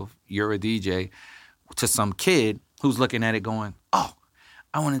sense of you're a DJ to some kid who's looking at it going, oh,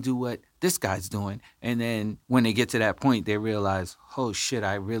 I want to do what this guy's doing. And then when they get to that point, they realize, oh, shit,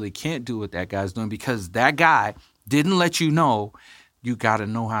 I really can't do what that guy's doing because that guy didn't let you know you got to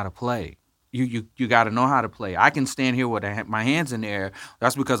know how to play. You got to know how to play. I can stand here with my hands in the air.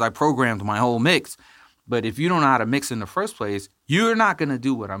 That's because I programmed my whole mix. But if you don't know how to mix in the first place, you're not going to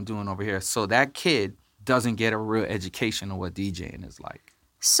do what I'm doing over here. So that kid doesn't get a real education of what DJing is like.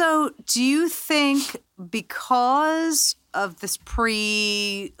 So do you think because of this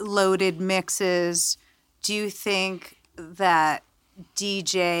pre-loaded mixes, do you think that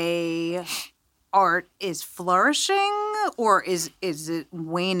DJ art is flourishing, or is it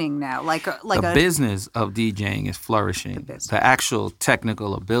waning now? The business of DJing is flourishing. The actual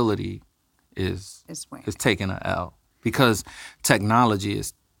technical ability is taking an L because technology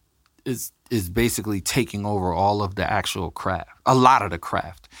is basically taking over all of the actual craft, a lot of the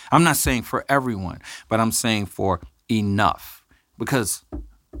craft. I'm not saying for everyone, but I'm saying for enough, because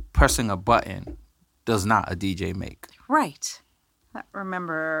pressing a button does not a DJ make. Right. I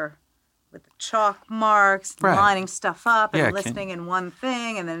remember with the chalk marks, Right. lining stuff up and Yeah, listening in one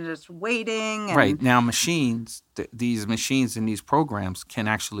thing and then just waiting. And Right. Now machines, these machines and these programs can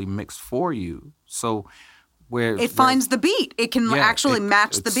actually mix for you. So it finds the beat. It can actually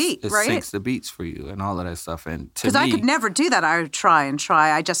match the beat, right? It syncs the beats for you and all of that stuff. And because I could never do that. I would try.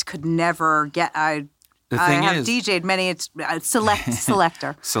 I just could never get. I have DJ'd many. It's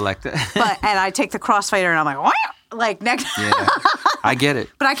selector. Selector. And I take the Crossfader and I'm like, what? Like next. Yeah, I get it.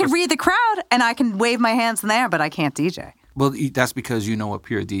 But I can read the crowd and I can wave my hands in the air, but I can't DJ. Well, that's because you know what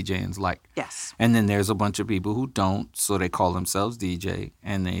pure DJing's like. Yes. And then there's a bunch of people who don't, so they call themselves DJ,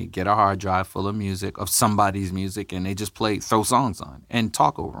 and they get a hard drive full of music, of somebody's music, and they just throw songs on and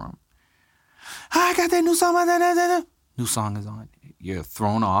talk over them. I got that new song. New song is on. You're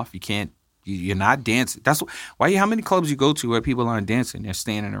thrown off. You can't. You're not dancing. That's why. How many clubs you go to where people aren't dancing? They're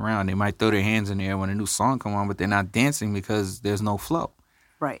standing around. They might throw their hands in the air when a new song come on, but they're not dancing because there's no flow.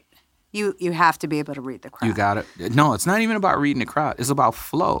 Right. You have to be able to read the crowd. You got it. No, it's not even about reading the crowd. It's about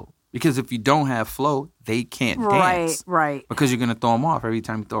flow. Because if you don't have flow, they can't dance. Right. Because you're going to throw them off every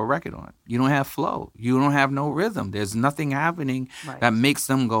time you throw a record on. You don't have flow. You don't have no rhythm. There's nothing happening that makes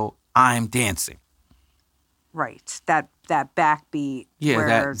them go, I'm dancing. Right. That backbeat.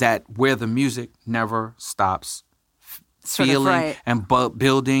 Yeah, where the music never stops feeling and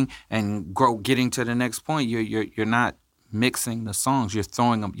building and getting to the next point. You're not mixing the songs. You're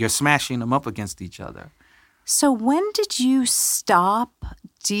throwing them. You're smashing them up against each other. So when did you stop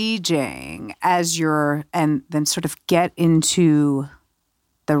DJing and then sort of get into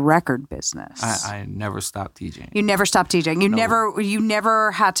the record business? I never stopped DJing. You never stopped DJing. You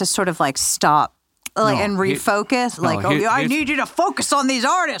never had to sort of like stop and refocus. I need you to focus on these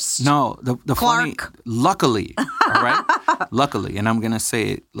artists. No, the Clark. funny, luckily, all right, luckily, and I'm gonna say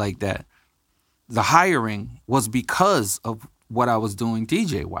it like that. The hiring was because of what I was doing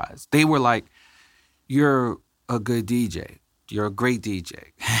DJ wise. They were like, you're a good DJ. You're a great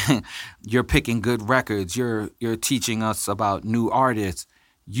DJ. You're picking good records. You're teaching us about new artists.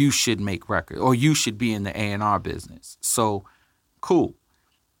 You should make records, or you should be in the A&R business. So, cool.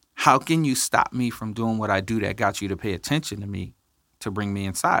 How can you stop me from doing what I do that got you to pay attention to me to bring me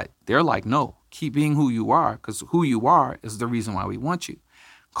inside? They're like, no, keep being who you are, because who you are is the reason why we want you.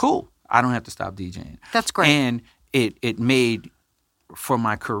 Cool. I don't have to stop DJing. That's great. And it made for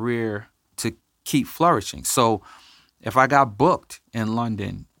my career to keep flourishing. So if I got booked in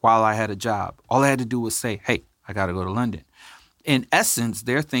London while I had a job, all I had to do was say, hey, I got to go to London. In essence,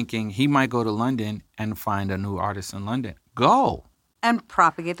 they're thinking he might go to London and find a new artist in London. Go. And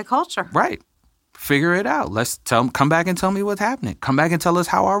propagate the culture. Right. Figure it out. Come back and tell me what's happening. Come back and tell us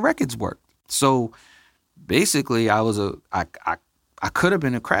how our records work. So basically, I could have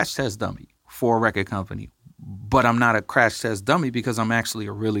been a crash test dummy for a record company, but I'm not a crash test dummy because I'm actually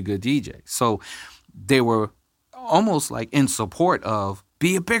a really good DJ. So they were almost like in support of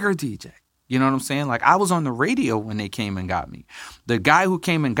be a bigger DJ. You know what I'm saying? Like I was on the radio when they came and got me. The guy who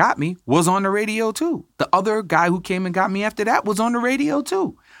came and got me was on the radio too. The other guy who came and got me after that was on the radio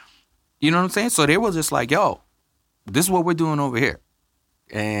too. You know what I'm saying? So they were just like, yo, this is what we're doing over here.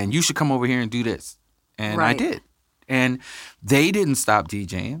 And you should come over here and do this. And I did. And they didn't stop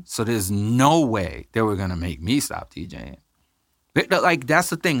DJing, so there's no way they were going to make me stop DJing. Like, that's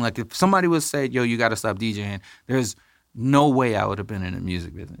the thing. Like, if somebody would say, yo, you got to stop DJing, there's no way I would have been in the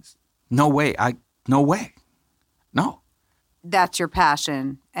music business. No way. No way. No. That's your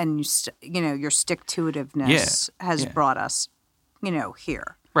passion, and your stick-to-itiveness has brought us,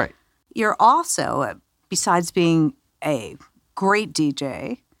 here. Right. You're also, besides being a great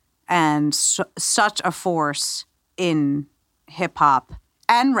DJ and such a force in hip-hop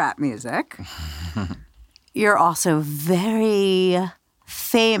and rap music, you're also very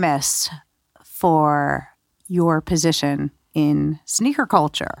famous for your position in sneaker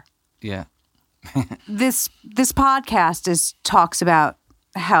culture. Yeah. This podcast talks about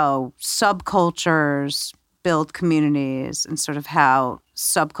how subcultures build communities and sort of how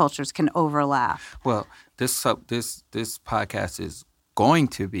subcultures can overlap. Well, this podcast is going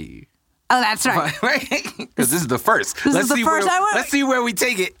to be. Oh, that's right. Because this is the first. Let's see where we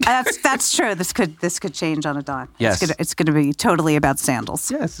take it. That's true. This could change on a dime. Yes. It's going to be totally about sandals.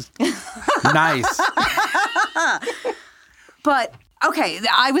 Yes. Nice. But, okay,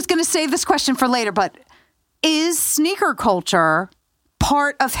 I was going to save this question for later, but is sneaker culture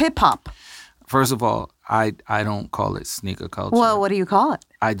part of hip-hop? First of all, I don't call it sneaker culture. Well, what do you call it?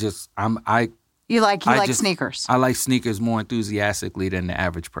 You like sneakers. I like sneakers more enthusiastically than the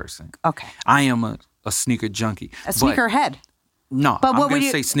average person. Okay. I am a sneaker junkie. A sneaker head. No, but I'm going to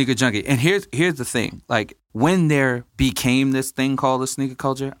say sneaker junkie. And here's the thing. Like, when there became this thing called a sneaker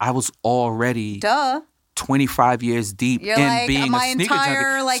culture, I was already 25 years deep being a sneaker junkie. My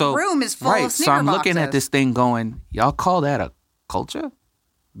entire room is full of sneaker So I'm looking boxes. at this thing going, y'all call that a culture?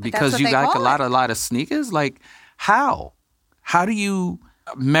 Because you like a lot of sneakers? Like, how? How do you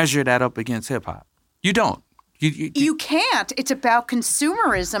measure that up against hip hop? You don't. You can't. It's about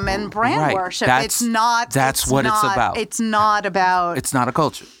consumerism and brand worship. It's about. It's not about. It's not a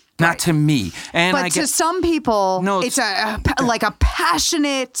culture. Not to me. But to some people, it's like a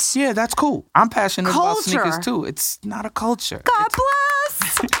passionate. Yeah, that's cool. I'm passionate about culture. sneakers too. It's not a culture. God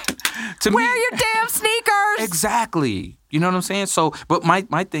bless. To Wear me, your damn sneakers. Exactly. You know what I'm saying? So, but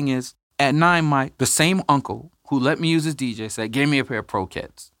my thing is, at 9, the same uncle who let me use his DJ said, "Give me a pair of Pro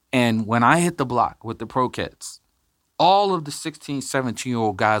Keds." And when I hit the block with the Pro Keds, all of the 16,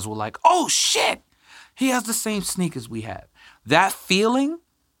 17-year-old guys were like, "Oh shit, he has the same sneakers we have." That feeling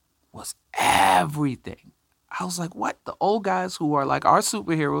was everything. I was like, what? The old guys who are like our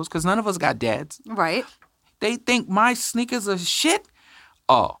superheroes, because none of us got dads. Right. They think my sneakers are shit.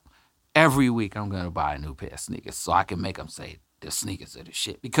 Oh, every week I'm going to buy a new pair of sneakers so I can make them say the sneakers are the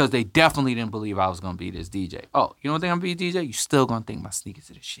shit. Because they definitely didn't believe I was going to be this DJ. Oh, you don't think I'm going to be a DJ? You still going to think my sneakers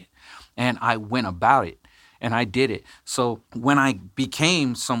are the shit. And I went about it, and I did it. So when I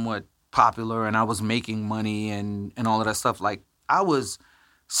became somewhat popular and I was making money and all of that stuff, like I was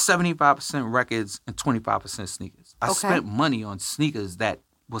 75% records and 25% sneakers. I spent money on sneakers that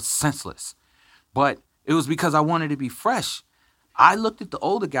was senseless. But it was because I wanted to be fresh. I looked at the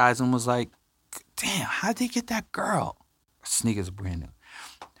older guys and was like, damn, how'd they get that girl? Sneakers are brand new.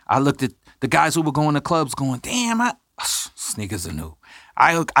 I looked at the guys who were going to clubs going, damn, sneakers are new.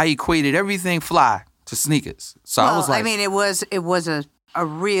 I equated everything fly to sneakers. So I was like, I mean, it was a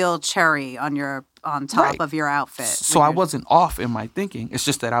real cherry on top of your outfit. So I wasn't off in my thinking. It's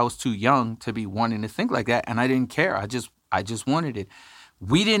just that I was too young to be wanting to think like that, and I didn't care. I just wanted it.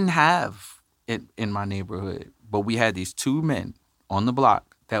 We didn't have it in my neighborhood, but we had these 2 men on the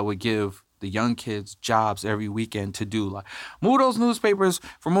block that would give the young kids jobs every weekend to do, like, move those newspapers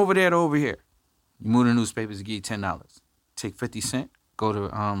from over there to over here. You move the newspapers, to give you $10. Take 50 cents, go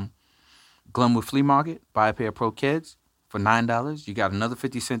to Glenwood Flea Market, buy a pair of Pro Keds for $9. You got another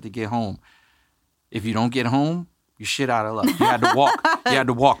 50 cents to get home. If you don't get home, you're shit out of luck. You had to walk. You had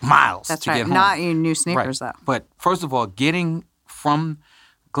to walk miles to get home. Not your new sneakers, though. But first of all, getting from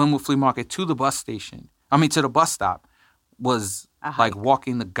Glenwood Flea Market to the bus stop, was like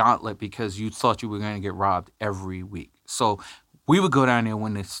walking the gauntlet because you thought you were going to get robbed every week. So we would go down there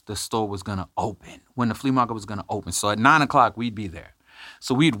when the store was going to open, when the flea market was going to open. So at 9 o'clock, we'd be there.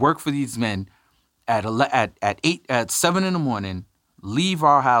 So we'd work for these men at 7 in the morning, leave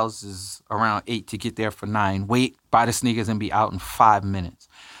our houses around 8 to get there for 9, wait, buy the sneakers, and be out in 5 minutes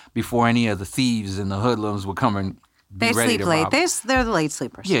before any of the thieves and the hoodlums would come and be ready to rob. They're the late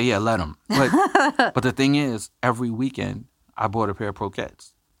sleepers. Yeah, let them. But the thing is, every weekend, I bought a pair of Pro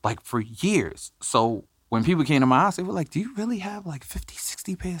Keds, like for years. So when people came to my house, they were like, do you really have like 50,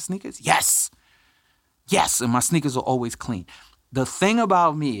 60 pair of sneakers? Yes. And my sneakers are always clean. The thing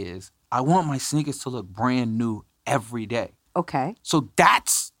about me is I want my sneakers to look brand new every day. Okay. So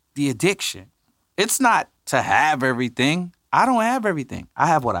that's the addiction. It's not to have everything. I don't have everything. I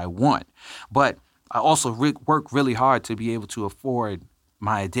have what I want. But I also work really hard to be able to afford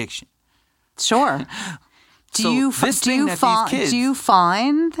my addiction. Sure. Do you find,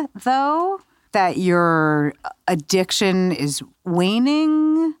 though, that your addiction is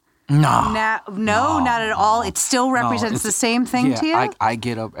waning? No, not at all. It still represents the same thing to you? I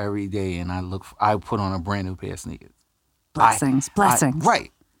get up every day and I put on a brand new pair of sneakers. Blessings.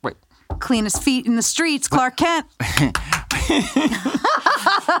 Right. Cleanest feet in the streets, Clark Kent.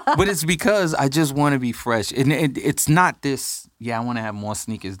 But it's because I just want to be fresh. And it's not this, I want to have more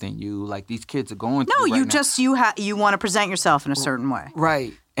sneakers than you. Like these kids are going through right now. you want to present yourself in a certain way.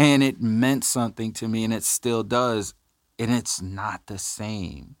 Right. And it meant something to me, and it still does. And it's not the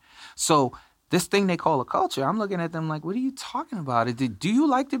same. So this thing they call a culture, I'm looking at them like, what are you talking about? Do you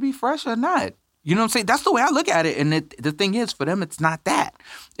like to be fresh or not? You know what I'm saying? That's the way I look at it. And the thing is, for them, it's not that.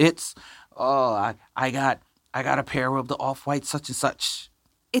 It's, I got a pair of the Off-White such and such.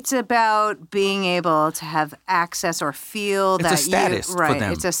 It's about being able to have access or feel It's that a status right, for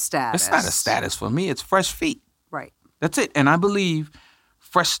them. It's a status. It's not a status for me. It's fresh feet. Right. That's it. And I believe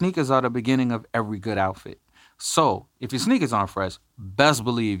fresh sneakers are the beginning of every good outfit. So if your sneakers aren't fresh, best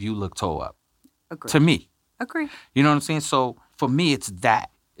believe you look toe up. Agree. To me. Agree. You know what I'm saying? So for me, it's that.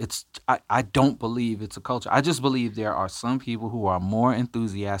 I don't believe it's a culture. I just believe there are some people who are more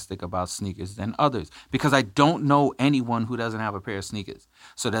enthusiastic about sneakers than others, because I don't know anyone who doesn't have a pair of sneakers.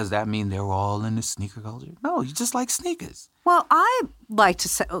 So does that mean they're all in the sneaker culture? No, you just like sneakers. Well, I like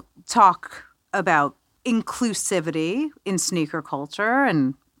to talk about inclusivity in sneaker culture,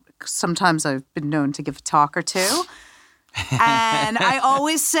 and sometimes I've been known to give a talk or two. And I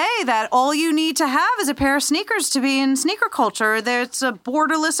always say that all you need to have is a pair of sneakers to be in sneaker culture. There's a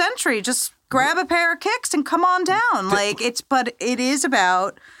borderless entry. Just grab a pair of kicks and come on down. But it is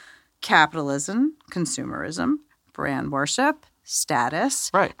about capitalism, consumerism, brand worship,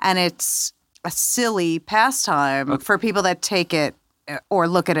 status. Right. And it's a silly pastime for people that take it or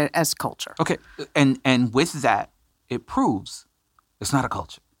look at it as culture. Okay. And with that, it proves it's not a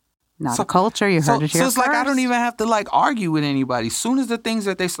culture. Not a culture. You heard it here So it's like I first. don't even have to argue with anybody. As soon as the things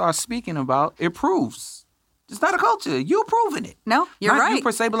that they start speaking about, it proves. It's not a culture. You're proving it. No, you're not right. You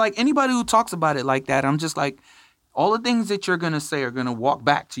per se, but anybody who talks about it like that, I'm just like, all the things that you're going to say are going to walk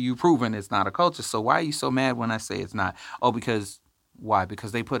back to you proving it's not a culture. So why are you so mad when I say it's not? Oh, why?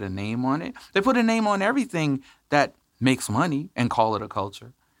 Because they put a name on it? They put a name on everything that makes money and call it a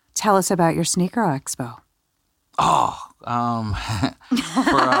culture. Tell us about your sneaker expo. I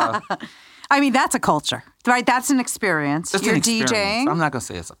mean, that's a culture, right? That's an experience. It's You're an experience. DJing. I'm not going to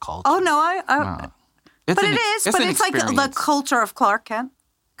say it's a culture. Oh, no. No. But it is. But it's like the culture of Clark Kent,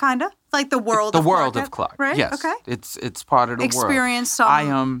 kind of. Like the world of Clark. The world Kent, of Clark. Right? Yes. Okay. It's part of the world. Experience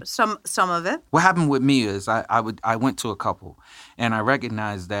some of it. What happened with me is I went to a couple, and I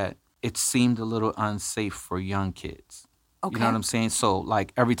recognized that it seemed a little unsafe for young kids. Okay. You know what I'm saying? So,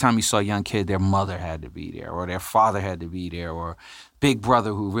 every time you saw a young kid, their mother had to be there, or their father had to be there, or big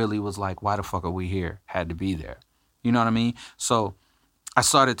brother who really was like, why the fuck are we here, had to be there. You know what I mean? So I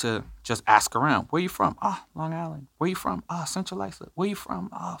started to just ask around. Where you from? Long Island. Where you from? Central Islip. Where you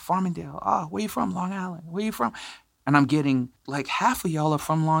from? Farmingdale. Where you from? Long Island. Where you from? And I'm getting, half of y'all are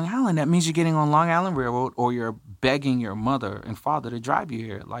from Long Island. That means you're getting on Long Island Railroad, or you're begging your mother and father to drive you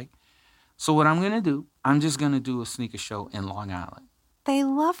here. So what I'm going to do, I'm just going to do a sneaker show in Long Island. They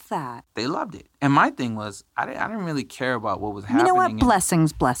love that. They loved it. And my thing was, I didn't really care about what was happening. You know what?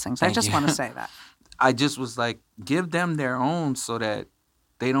 Blessings. I just you. want to say that. I just was give them their own so that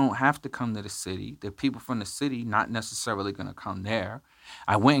they don't have to come to the city. The people from the city not necessarily going to come there.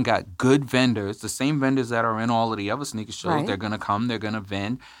 I went and got good vendors, the same vendors that are in all of the other sneaker shows. Right. They're going to come, they're going to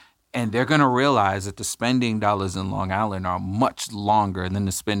vend. And they're going to realize that the spending dollars in Long Island are much longer than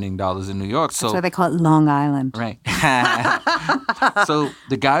the spending dollars in New York. So that's why they call it Long Island. Right. So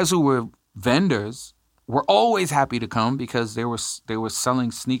the guys who were vendors were always happy to come because they were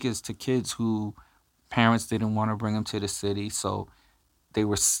selling sneakers to kids who parents didn't want to bring them to the city. So they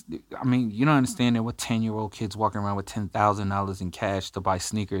were, you don't understand, there were 10-year-old kids walking around with $10,000 in cash to buy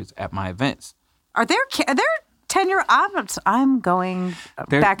sneakers at my events. Are there 10-year? I'm going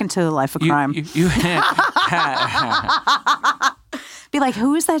back into the life of crime. Be like,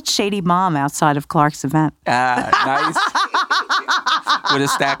 who is that shady mom outside of Clark's event? Nice. With a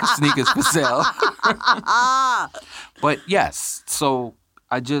stack of sneakers for sale. But yes, so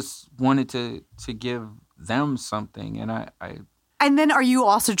I just wanted to give them something, and I. And then, are you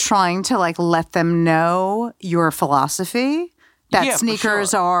also trying to let them know your philosophy? That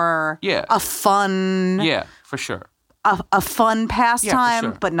sneakers are a fun... Yeah, for sure. A fun pastime,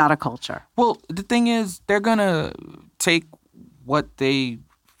 sure. but not a culture. Well, the thing is, they're going to take what they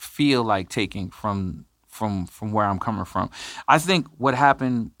feel like taking from where I'm coming from. I think what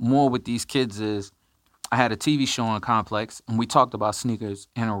happened more with these kids is I had a TV show on Complex, and we talked about sneakers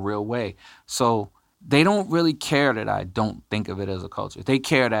in a real way. So they don't really care that I don't think of it as a culture. They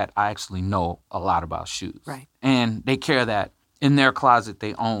care that I actually know a lot about shoes. Right. And they care that in their closet,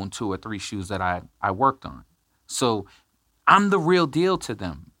 they own 2 or 3 shoes that I worked on. So I'm the real deal to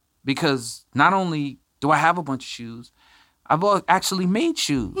them because not only do I have a bunch of shoes, I've actually made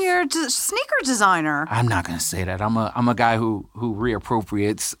shoes. You're a sneaker designer. I'm not going to say that. I'm a guy who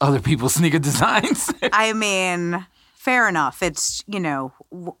reappropriates other people's sneaker designs. I mean, Fair enough. It's,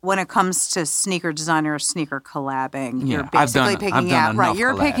 when it comes to sneaker designer or sneaker collabing, you're basically picking out, right,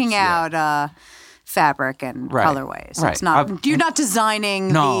 you're picking out fabric and colorways. Right. It's not, you're not designing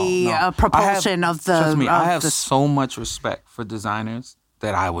the propulsion of the... Trust me, I have so much respect for designers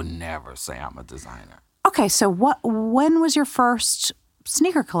that I would never say I'm a designer. Okay, so when was your first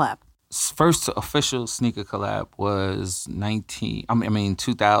sneaker collab? First official sneaker collab was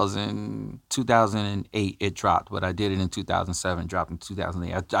 2008 it dropped, but I did it in 2007, dropped in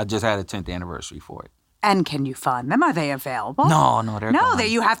 2008. I just had a 10th anniversary for it. And can you find them? Are they available? No, they're gone. No,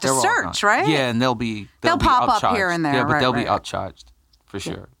 you have to search, right? Yeah, and they'll pop upcharged. up here and there. Yeah, but they'll right. be upcharged for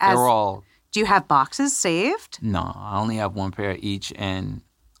sure. As, they're all... Do you have boxes saved? No, I only have one pair each, and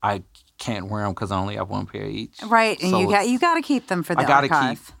I can't wear them because I only have one pair each. Right, and so you got to keep them for the archive. I got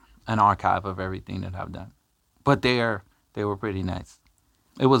to keep an archive of everything that I've done. But they were pretty nice.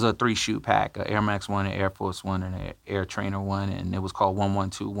 It was a 3-shoe pack, an Air Max 1, an Air Force 1, and an Air Trainer 1, and it was called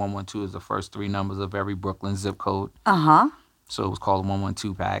 112. 112 is the first 3 numbers of every Brooklyn zip code. Uh-huh. So it was called a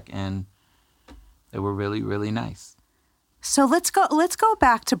 112 pack, and they were really, really nice. So let's go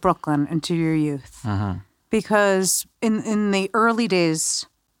back to Brooklyn and to your youth. Mm-hmm. Because in the early days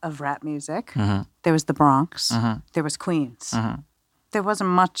of rap music, there was the Bronx, there was Queens. There wasn't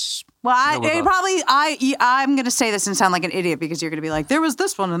much. Well, I'm going to say this and sound like an idiot because you're going to be like, there was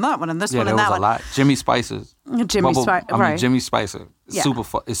this one and that one and this one and that one. Yeah, there was a lot. Jimmy Spicer's. Jimmy Spicer. Yeah.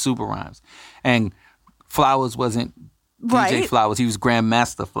 It's super rhymes. And Flowers wasn't DJ Right. Flowers. He was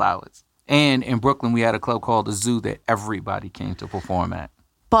Grandmaster Flowers. And in Brooklyn, we had a club called The Zoo that everybody came to perform at.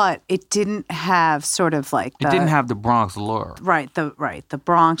 But it didn't have sort of like It didn't have the Bronx lure. The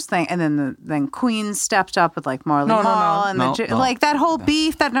Bronx thing, and then Queens stepped up with like Marley Marl and like that whole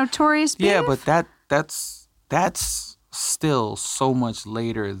beef, that notorious beef. Yeah, but that's still so much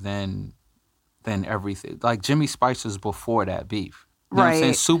later than everything. Like Jimmy Spicer's before that beef. You know what I'm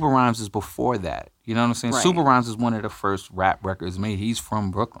saying? Super Rhymes is before that. You know what I'm saying? Right. Super Rhymes is one of the first rap records made. He's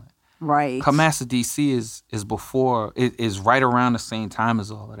from Brooklyn. Right. Kamasa DC is before, it is right around the same time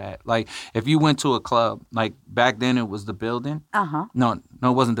as all of that. Like, if you went to a club, like back then it was the Building. Uh-huh. No, it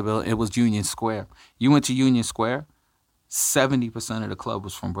wasn't the Building. It was Union Square. You went to Union Square, 70% of the club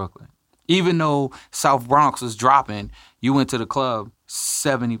was from Brooklyn. Even though South Bronx was dropping, you went to the club,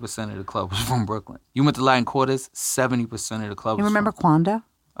 70% of the club was from Brooklyn. You went to Latin Quarters, 70% of the club was remember Quando?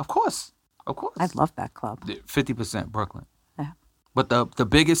 Of course. I love that club. 50% Brooklyn. Yeah. But the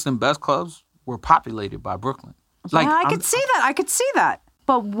biggest and best clubs were populated by Brooklyn. Like, yeah, I could see that.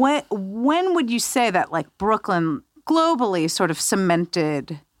 But when would you say that like Brooklyn globally sort of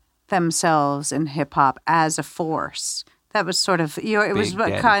cemented themselves in hip hop as a force? That was sort of, it was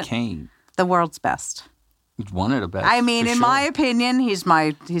kind Kane. The world's best. He's one of the best. I mean, in my opinion, he's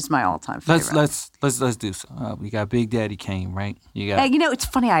my all-time favorite. Let's do so. We got Big Daddy Kane, right? It's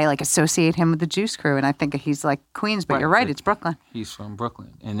funny. I like associate him with the Juice Crew, and I think he's like Queens, but you're right. It's Brooklyn. He's from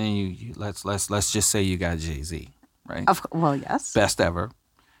Brooklyn, and then you let's just say you got Jay-Z, right? Well, yes. Best ever,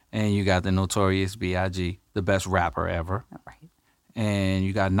 and you got the Notorious B.I.G., the best rapper ever, right? And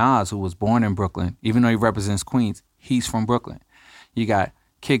you got Nas, who was born in Brooklyn, even though he represents Queens, he's from Brooklyn. You got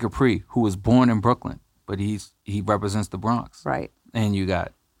Kid Capri, who was born in Brooklyn, but he represents the Bronx. Right. And you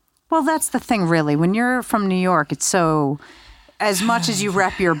got... Well, that's the thing, really. When you're from New York, it's so... As much as you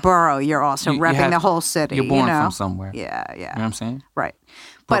rep your borough, you're also repping the whole city. You're born from somewhere. Yeah. You know what I'm saying? Right.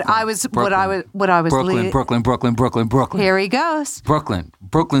 Brooklyn, What I was Brooklyn. Here he goes.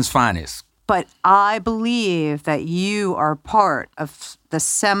 Brooklyn's finest. But I believe that you are part of the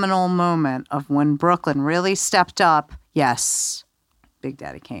seminal moment of when Brooklyn really stepped up. Yes, Big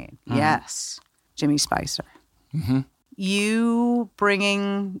Daddy Kane. Mm-hmm. Yes, Jimmy Spicer. Mm-hmm. You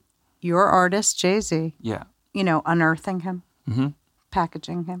bringing your artist, Jay-Z. Yeah. Unearthing him. Mm-hmm.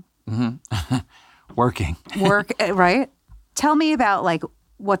 Packaging him. Mm-hmm. Work, right? Tell me about like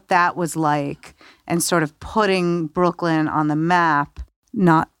what that was like and sort of putting Brooklyn on the map,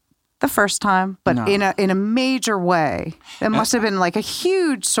 not the first time, but in a major way. It must have been like a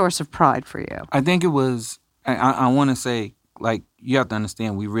huge source of pride for you. I think it was, I want to say, like, you have to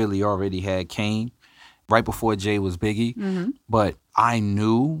understand, we really already had Kane right before Jay was Biggie, mm-hmm. but I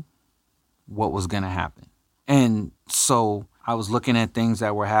knew what was going to happen. And so I was looking at things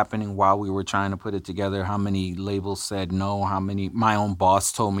that were happening while we were trying to put it together, how many labels said no, my own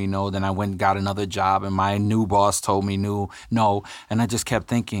boss told me no, then I went and got another job and my new boss told me no, and I just kept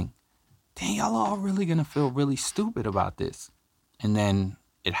thinking, dang, y'all all really going to feel really stupid about this. And then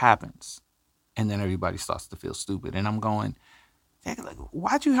it happens. And then everybody starts to feel stupid. And I'm going, like,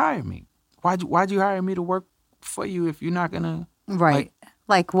 why'd you hire me? Why'd you hire me to work for you if you're not going to... Right.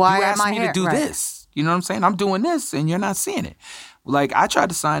 Like why am I here? You asked me to do this. You know what I'm saying? I'm doing this and you're not seeing it. Like, I tried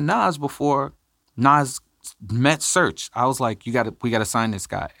to sign Nas before Nas met Search. I was like, we got to sign this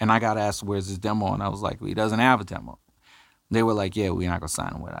guy. And I got asked, where's his demo? And I was like, he doesn't have a demo. They were like, yeah, we're not going to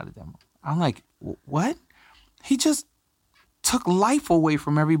sign him without a demo. I'm like, what? He just took life away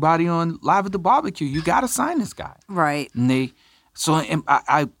from everybody on Live at the Barbecue. You got to sign this guy. Right. And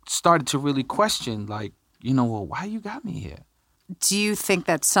I started to really question, like, well, why you got me here? Do you think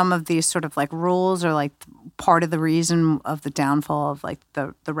that some of these sort of like rules are like part of the reason of the downfall of like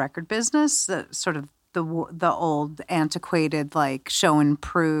the record business? The sort of the old antiquated like show and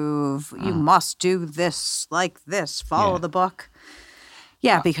prove, you must do this like this, follow the book.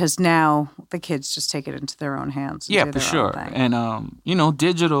 Yeah, because now the kids just take it into their own hands. And do for their sure. own thing. And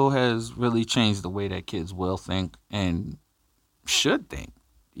digital has really changed the way that kids will think and should think.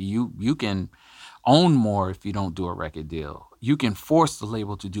 You can own more if you don't do a record deal. You can force the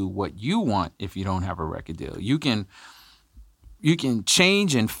label to do what you want if you don't have a record deal. You can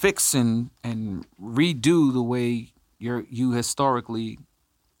change and fix and redo the way you historically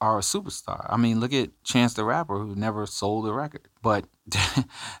are a superstar. I mean, look at Chance the Rapper, who never sold a record, but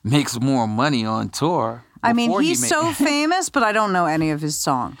makes more money on tour. I mean, he's so famous, but I don't know any of his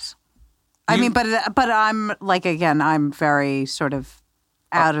songs. But I'm like, again, I'm very sort of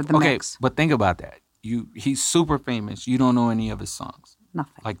out of the mix. But think about that. He's super famous. You don't know any of his songs.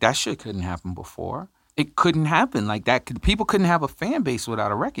 Nothing. Like, that shit couldn't happen before. It couldn't happen like that. People couldn't have a fan base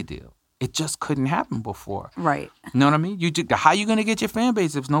without a record deal. It just couldn't happen before. Right. You know what I mean? How you going to get your fan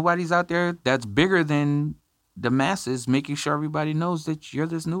base if nobody's out there that's bigger than the masses making sure everybody knows that you're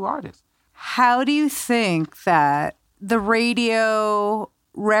this new artist? How do you think that the radio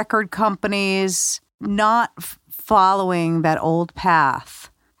record companies not following that old path,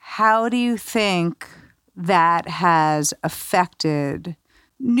 how do you think that has affected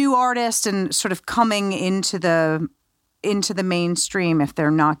new artists and sort of coming into the mainstream if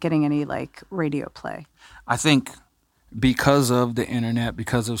they're not getting any like radio play? I think because of the internet,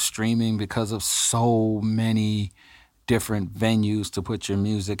 because of streaming, because of so many different venues to put your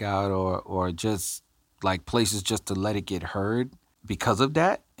music out or just like places just to let it get heard, because of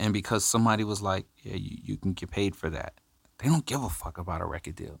that and because somebody was like, yeah, you can get paid for that. They don't give a fuck about a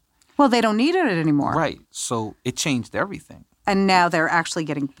record deal. Well, they don't need it anymore. Right. So it changed everything. And now they're actually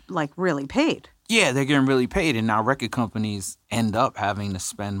getting like really paid. Yeah, they're getting really paid. And now record companies end up having to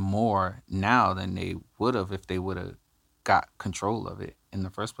spend more now than they would have if they would have got control of it in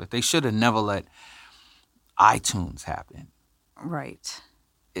the first place. They should have never let iTunes happen. Right.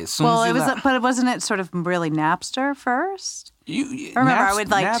 But wasn't it sort of really Napster first? Remember, I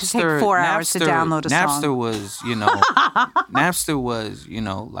would like to take 4 hours to download a song. Napster was,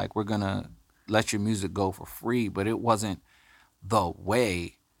 like, we're going to let your music go for free, but it wasn't the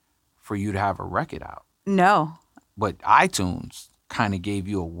way for you to have a record out. No. But iTunes kind of gave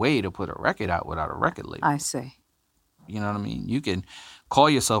you a way to put a record out without a record label. I see. You know what I mean? You can call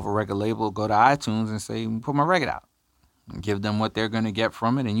yourself a record label, go to iTunes and say, put my record out. And give them what they're going to get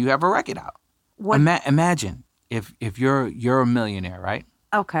from it, and you have a record out. Imagine if you're a millionaire, right?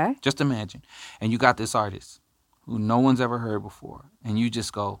 Okay. Just imagine. And you got this artist who no one's ever heard before, and you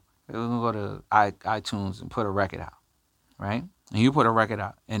just go to iTunes and put a record out, right? And you put a record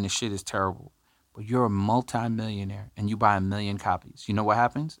out, and the shit is terrible. But you're a multi-millionaire, and you buy 1 million copies. You know what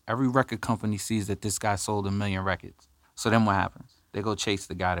happens? Every record company sees that this guy sold 1 million records. So then what happens? They go chase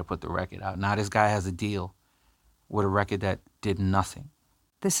the guy that put the record out. Now this guy has a deal with a record that did nothing.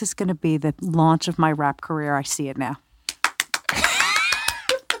 This is going to be the launch of my rap career. I see it now.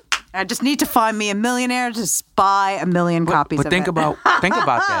 I just need to find me a millionaire to buy 1 million copies of it. But think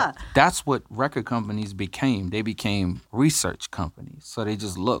about that. That's what record companies became. They became research companies. So they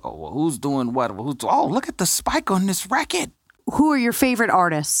just look, who's doing what? Look at the spike on this record. Who are your favorite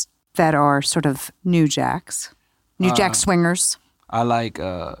artists that are sort of new jacks? New jack swingers? I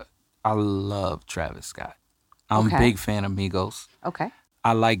love Travis Scott. I'm a big fan of Migos. Okay.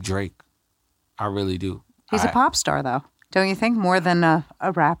 I like Drake. I really do. He's a pop star, though. Don't you think? More than a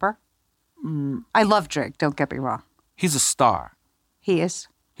rapper? I love Drake. Don't get me wrong. He's a star. He is?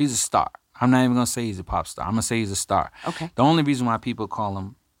 He's a star. I'm not even going to say he's a pop star. I'm going to say he's a star. Okay. The only reason why people call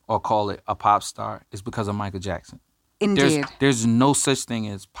him or call it a pop star is because of Michael Jackson. Indeed. There's no such thing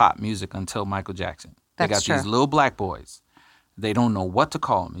as pop music until Michael Jackson. They got these little black boys. They don't know what to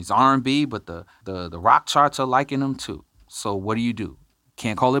call him. He's R&B, but the rock charts are liking him too. So what do?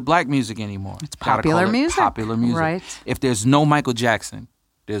 Can't call it black music anymore. It's popular music. Popular music. Right. If there's no Michael Jackson,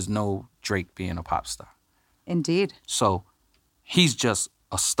 there's no Drake being a pop star. Indeed. So he's just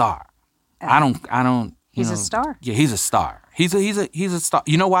a star. I don't. He's a star. Yeah, he's a star. He's a star.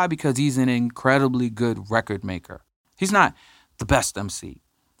 You know why? Because he's an incredibly good record maker. He's not the best MC.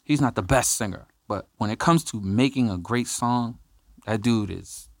 He's not the best singer. But when it comes to making a great song, that dude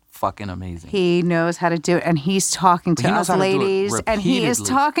is fucking amazing. He knows how to do it, and he's talking to us ladies. And he is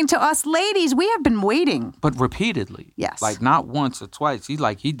talking to us ladies. We have been waiting. But repeatedly. Yes. Like not once or twice. He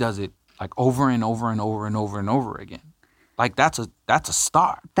does it like over and over and over and over and over again. Like that's a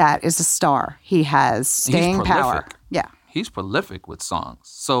star. That is a star. He has staying power. Yeah. He's prolific with songs.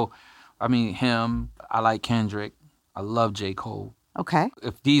 So, I mean, him, I like Kendrick. I love J. Cole. Okay.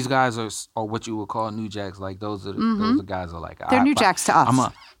 If these guys are what you would call New Jacks, like those are the guys are like they're New Jacks to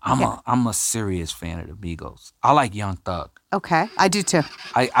us. I'm a serious fan of the Migos. I like Young Thug. Okay, I do too.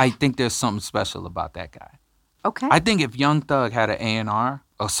 I think there's something special about that guy. Okay. I think if Young Thug had an A&R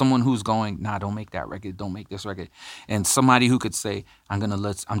or someone who's going, nah, don't make that record, don't make this record, and somebody who could say, I'm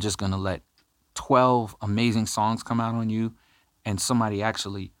just gonna let 12 amazing songs come out on you, and somebody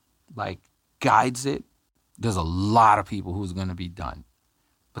actually like guides it, there's a lot of people who's gonna be done,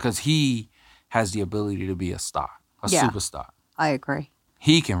 because he has the ability to be a star, a superstar. I agree.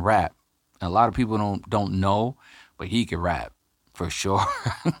 He can rap. And a lot of people don't know, but he can rap for sure.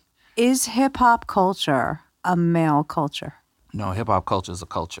 Is hip hop culture a male culture? No, hip hop culture is a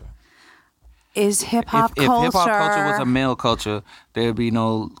culture. Is hip hop culture? If hip hop culture was a male culture, there'd be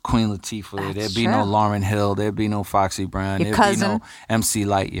no Queen Latifah, there'd be no Lauryn Hill, there'd be no Foxy Brown, there'd be no MC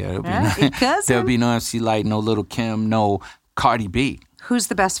Lyte, there'd be no MC Lyte, no Lil' Kim, no Cardi B. Who's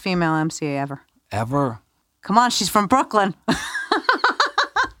the best female MC ever? Ever? Come on, she's from Brooklyn.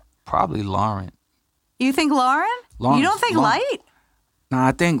 Probably Lauryn. You think Lauryn? You don't think Lyte? Nah,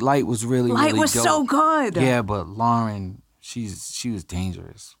 I think Lyte was really Lyte was dope. so good. Yeah, but Lauryn, she was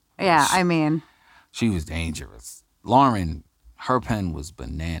dangerous. Yeah, I mean. She was dangerous. Lauryn, her pen was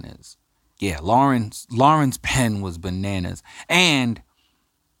bananas. Yeah, Lauryn's pen was bananas. And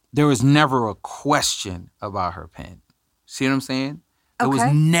there was never a question about her pen. See what I'm saying? There was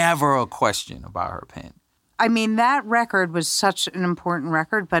never a question about her pen. I mean, that record was such an important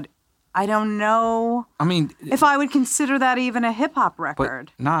record, but I don't know if I would consider that even a hip-hop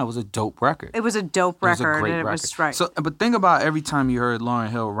record. But, it was a dope record. It was a dope record. It was a great record. Was right. So, but think about every time you heard Lauryn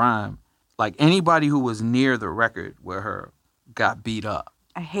Hill rhyme, like anybody who was near the record with her got beat up.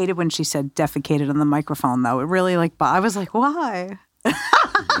 I hated when she said defecated on the microphone, though. It really, I was like, why?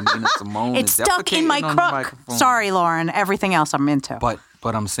 It's stuck in my crook. Sorry, Lauryn. Everything else I'm into. But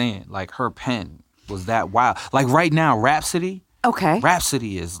I'm saying, like, her pen was that wild. Like, right now, Rhapsody. Okay.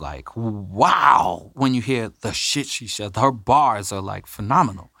 Rhapsody is like, wow, when you hear the shit she said. Her bars are, like,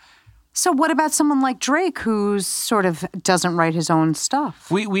 phenomenal. So what about someone like Drake, who sort of doesn't write his own stuff?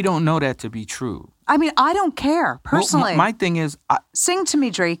 We don't know that to be true. I mean, I don't care, personally. Well, my thing is... Sing to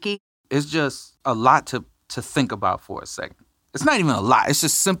me, Drakey. It's just a lot to think about for a second. It's not even a lot. It's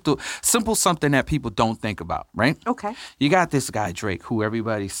just simple something that people don't think about, right? Okay. You got this guy, Drake, who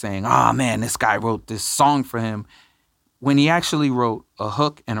everybody's saying, oh, man, this guy wrote this song for him, when he actually wrote a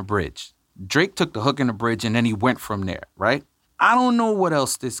hook and a bridge. Drake took the hook and the bridge, and then he went from there, right? I don't know what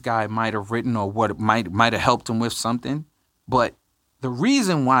else this guy might have written or what might have helped him with something, but the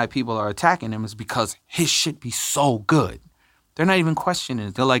reason why people are attacking him is because his shit be so good. They're not even questioning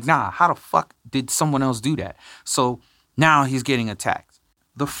it. They're like, nah, how the fuck did someone else do that? So now he's getting attacked.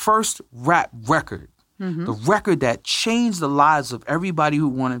 The first rap record, the record that changed the lives of everybody who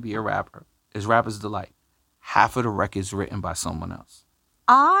want to be a rapper, is Rapper's Delight. Half of the record's written by someone else.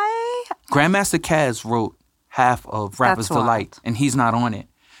 Grandmaster Caz wrote half of Rapper's Delight, and he's not on it.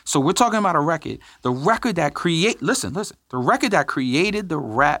 So we're talking about a record. The record that the record that created the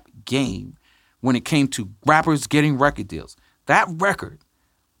rap game when it came to rappers getting record deals. That record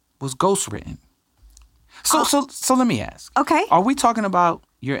was ghostwritten. So let me ask. Okay. Are we talking about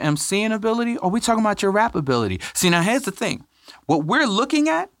your MCing ability, or are we talking about your rap ability? See, now here's the thing. What we're looking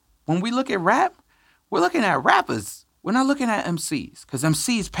at when we look at rap, we're looking at rappers. We're not looking at MCs, because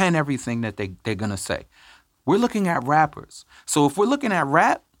MCs pen everything that they're going to say. We're looking at rappers. So if we're looking at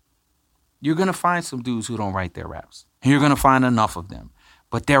rap, you're going to find some dudes who don't write their raps. And you're going to find enough of them.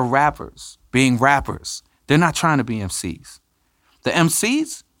 But they're rappers. Being rappers, they're not trying to be MCs. The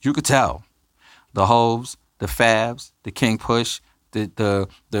MCs, you could tell. The Hoves, the Fabs, the King Push, the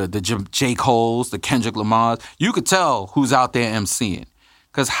J. Coles, the Kendrick Lamars. You could tell who's out there MCing.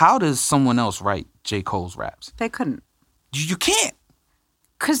 Because how does someone else write J. Cole's raps? They couldn't. You can't.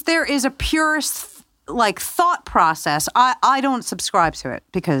 Because there is a purist thought process. I don't subscribe to it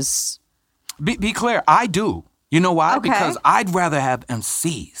because... Be clear, I do. You know why? Okay. Because I'd rather have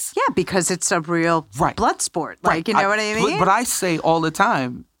MCs. Yeah, because it's a real blood sport. Right. You know what I mean? But I say all the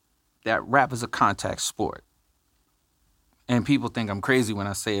time that rap is a contact sport. and people think I'm crazy when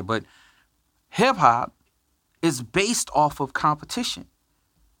I say it, but hip hop is based off of competition.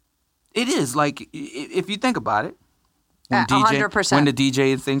 It is. Like, if you think about it, when 100%. when the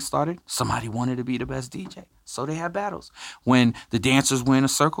DJ thing started, somebody wanted to be the best DJ. So they had battles. When the dancers were in a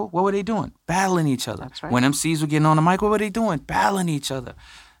circle, what were they doing? Battling each other. That's right. When MCs were getting on the mic, what were they doing? Battling each other.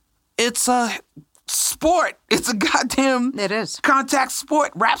 It's a sport. It's a goddamn It is. contact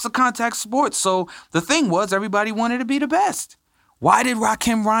sport. Rap's a contact sport. So the thing was, everybody wanted to be the best. Why did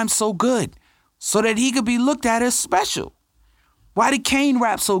Rakim rhyme so good? So that he could be looked at as special. Why did Kane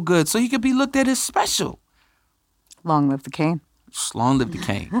rap so good? So he could be looked at as special. Long live the Kane. Just long live the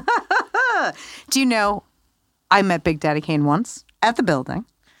Kane. Do you know, I met Big Daddy Kane once at the building.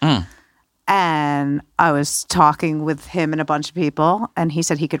 And I was talking with him and a bunch of people, and he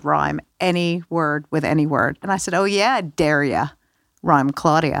said he could rhyme any word with any word. And I said, oh, yeah, I dare ya. Rhyme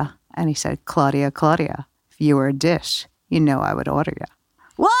Claudia. And he said, Claudia, Claudia, if you were a dish, you know I would order ya.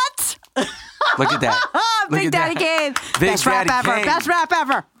 What? Look at that. Look Big at Daddy that. Kane. Big Best rap Daddy ever. Kane. Best rap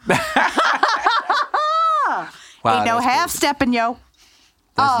ever. Wow, Ain't no that's half good. stepping, yo.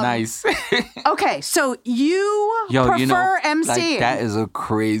 That's nice. Okay, so you Yo, prefer you know, MCing. like, that is a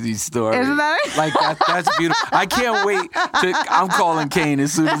crazy story. Isn't that? Like, that's beautiful. I can't wait. I'm calling Kane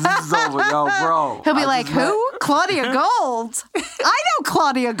as soon as this is over. Yo, bro. He'll be I like, just met- who? Claudia Gold. I know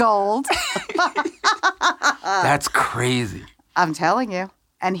Claudia Gold. That's crazy. I'm telling you.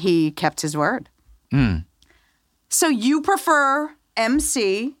 And he kept his word. So you prefer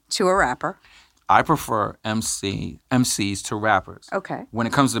MC to a rapper. I prefer MCs to rappers. Okay. When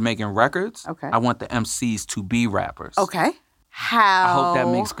it comes to making records, Okay. I want the MCs to be rappers. Okay. How? I hope that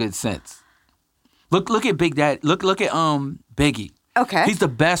makes good sense. Look at Big Daddy. Look at Biggie. Okay. He's the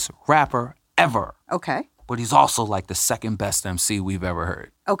best rapper ever, Okay. but he's also like the second best MC we've ever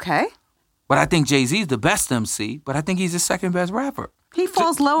heard. Okay. But I think Jay-Z's the best MC, but I think he's the second best rapper. He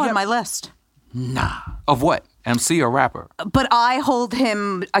falls low yeah. on my list. Nah. Of what? MC or rapper? But I hold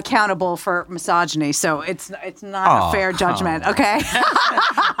him accountable for misogyny, so it's not a fair judgment, okay?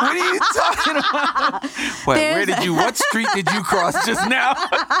 What are you talking about? What street did you cross just now?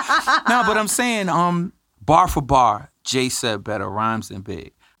 No, but I'm saying, bar for bar, Jay said better rhymes than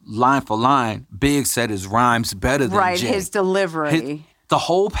Big. Line for line, Big said his rhymes better than Right, Jay. his delivery. The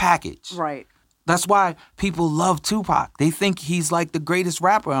whole package. Right. That's why people love Tupac. They think he's like the greatest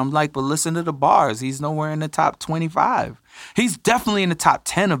rapper. I'm like, but listen to the bars. He's nowhere in the top 25. He's definitely in the top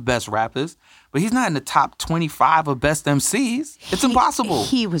 10 of best rappers, but he's not in the top 25 of best MCs. It's impossible.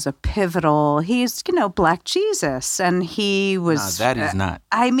 He was a pivotal. He's, Black Jesus, and he was. Nah, that is not.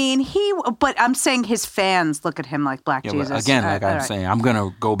 I mean, but I'm saying his fans look at him like Black Yeah, Jesus. but again, like I'm right. saying, I'm going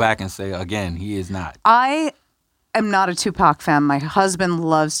to go back and say, again, he is not. I am not a Tupac fan. My husband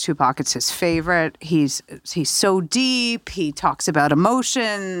loves Tupac. It's his favorite. He's so deep. He talks about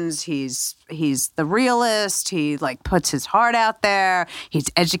emotions. He's the realist. He puts his heart out there. He's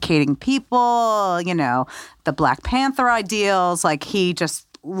educating people, the Black Panther ideals. Like, he just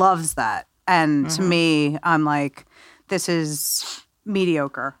loves that. And to me, I'm like, this is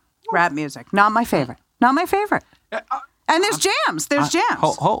mediocre rap music. Not my favorite. Not my favorite. And there's jams. There's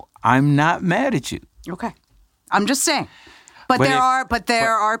jams. I'm not mad at you. Okay. I'm just saying. But But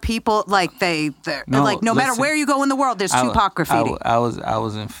there are people no matter listen. where you go in the world, there's Tupac graffiti. I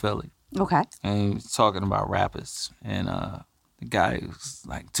was in Philly. Okay. And he was talking about rappers. And the guy was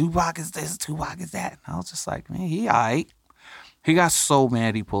like, Tupac is this, Tupac is that. And I was just like, man, he all right. He got so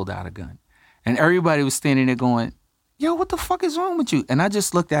mad he pulled out a gun. And everybody was standing there going, yo, what the fuck is wrong with you? And I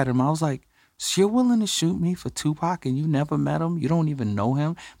just looked at him. I was like, so you're willing to shoot me for Tupac and you never met him? You don't even know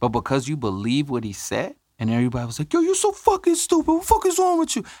him? But because you believe what he said? And everybody was like, yo, you're so fucking stupid. What the fuck is wrong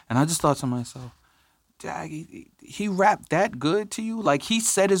with you? And I just thought to myself, Dag, he rapped that good to you? Like, he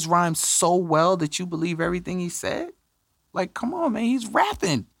said his rhymes so well that you believe everything he said? Like, come on, man. He's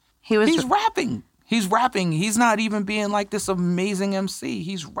rapping. He's rapping. He's rapping. He's not even being like this amazing MC.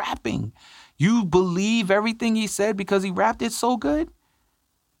 He's rapping. You believe everything he said because he rapped it so good?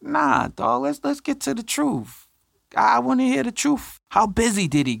 Nah, dog. Let's get to the truth. I want to hear the truth. How busy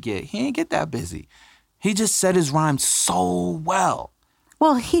did he get? He ain't get that busy. He just said his rhymes so well.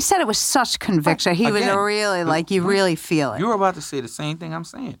 Well, he said it with such conviction. He was Again, really you really feel it. You were about to say the same thing I'm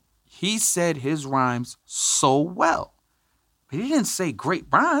saying. He said his rhymes so well. But he didn't say great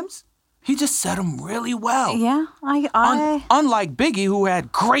rhymes. He just said them really well. Yeah, I Unlike Biggie, who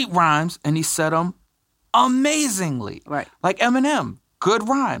had great rhymes, and he said them amazingly. Right. Like Eminem, good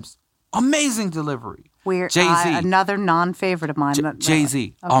rhymes, amazing delivery. Jay-Z, another non-favorite of mine.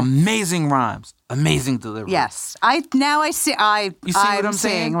 Jay-Z, amazing rhymes, amazing delivery. Yes, I see. You see what I'm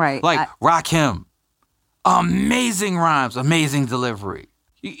saying? Right. Like Rakim, Amazing rhymes, amazing delivery.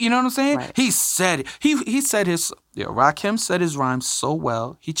 You know what I'm saying? Right. He said Rakim said his rhymes so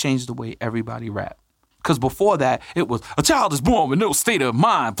well, he changed the way everybody rapped. Because before that, it was, a child is born with no state of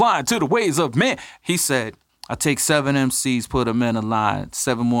mind, blind to the ways of men. He said, I take 7 MCs, put them in a line,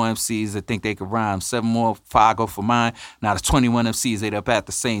 7 more MCs that think they could rhyme, 7 more, 5 go for mine. Now there's 21 MCs ate up at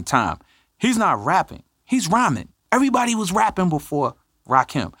the same time. He's not rapping. He's rhyming. Everybody was rapping before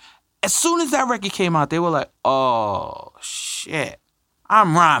Rakim. As soon as that record came out, they were like, oh, shit,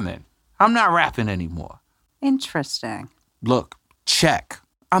 I'm rhyming. I'm not rapping anymore. Interesting. Look, check.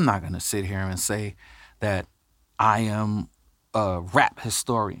 I'm not going to sit here and say that I am a rap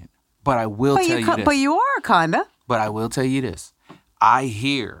historian, but I will tell you this. But you are, kinda. But I will tell you this. I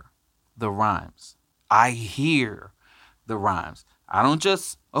hear the rhymes. I don't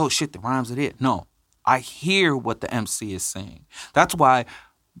just, oh shit, the rhymes are there. No, I hear what the MC is saying. That's why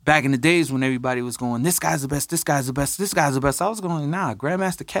back in the days when everybody was going, this guy's the best, this guy's the best, this guy's the best, I was going, nah,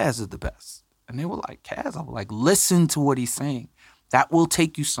 Grandmaster Caz is the best. And they were like, Caz? I was like, listen to what he's saying. That will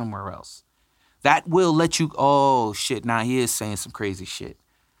take you somewhere else. That will let you, oh shit, nah, he is saying some crazy shit.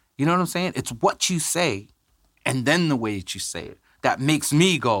 You know what I'm saying? It's what you say and then the way that you say it that makes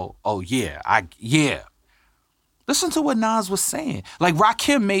me go, oh yeah, yeah. Listen to what Nas was saying. Like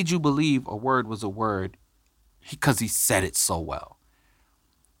Rakim made you believe a word was a word because he said it so well.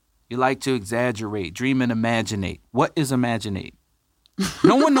 You like to exaggerate, dream and imaginate. What is imaginate?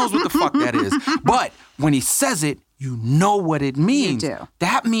 No one knows what the fuck that is. But when he says it, you know what it means. You do.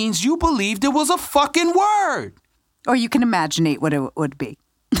 That means you believed it was a fucking word. Or you can imaginate what it would be.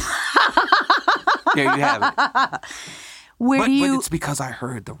 There you have it. But it's because I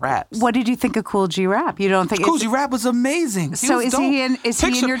heard the raps. What did you think of Kool G Rap? You don't think Kool G Rap was amazing. So is he in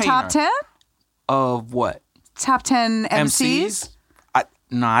your top 10? Of what? Top 10 MCs?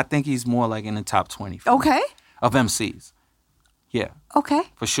 No, I think he's more like in the top 20. Okay. Of MCs. Yeah. Okay.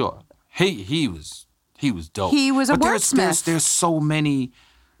 For sure. He was dope. He was a wordsmith. There's so many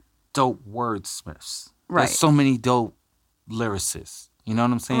dope wordsmiths. Right. There's so many dope lyricists. You know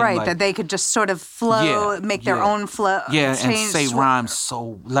what I'm saying? Right, like, that they could just sort of flow, make their own flow. Yeah, and say rhymes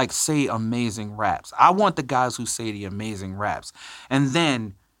say amazing raps. I want the guys who say the amazing raps. And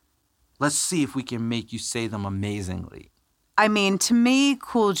then let's see if we can make you say them amazingly. I mean, to me,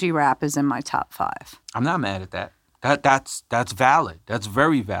 Kool G Rap is in my top 5. I'm not mad at that. That's valid. That's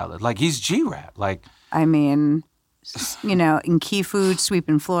very valid. Like, he's G-Rap. Like, I mean, you know, in Key Food,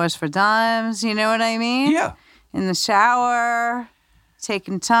 sweeping floors for dimes, you know what I mean? Yeah. In the shower,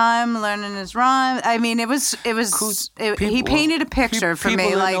 taking time, learning his rhyme. I mean, he painted a picture for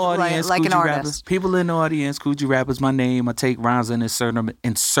me like an artist. People in the audience, Kool G Rap is my name. I take rhymes and insert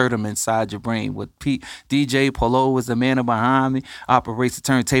them inside your brain. With DJ Polo is the man behind me. Operates the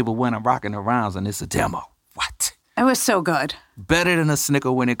turntable when I'm rocking the rhymes, and it's a demo. What? It was so good. Better than a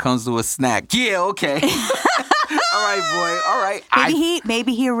Snicker when it comes to a snack. Yeah, okay. All right, boy. All right.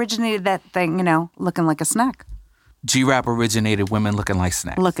 Maybe he originated that thing, you know, looking like a snack. G-Rap originated women looking like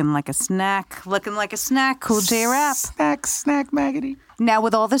snacks. Looking like a snack. Kool G Rap. Snack, Maggity. Now,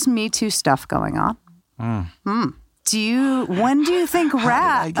 with all this Me Too stuff going on, when do you think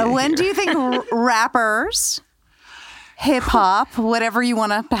rappers, hip hop, however you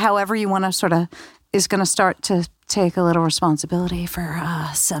want to sort of, is going to start to take a little responsibility for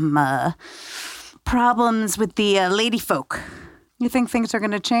some problems with the lady folk? You think things are going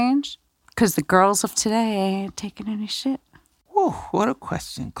to change? Because the girls of today ain't taking any shit. Whew, what a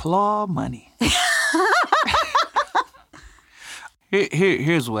question. Claw money.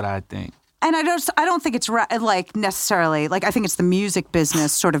 Here's what I think. And I don't think it's like necessarily, like, I think it's the music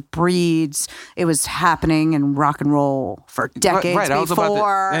business sort of breeds. It was happening in rock and roll for decades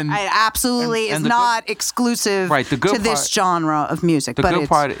before. It absolutely is not exclusive to this genre of music. The good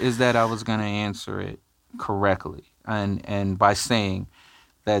part is that I was going to answer it correctly. And by saying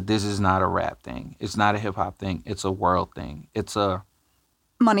that this is not a rap thing. It's not a hip-hop thing. It's a world thing. It's a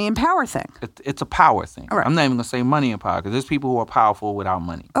money and power thing. It's a power thing. Right. I'm not even going to say money and power because there's people who are powerful without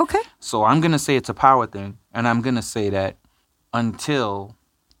money. Okay. So I'm going to say it's a power thing, and I'm going to say that until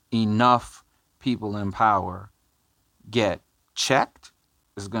enough people in power get checked,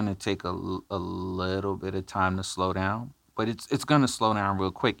 it's going to take a little bit of time to slow down. But it's going to slow down real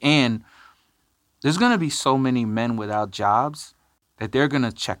quick. And there's going to be so many men without jobs that they're going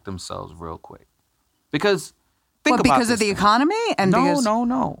to check themselves real quick. Because think about because this of the thing. economy?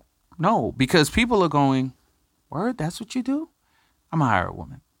 No. Because people are going, word, that's what you do? I'm going to hire a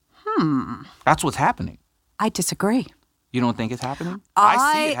woman. That's what's happening. I disagree. You don't think it's happening?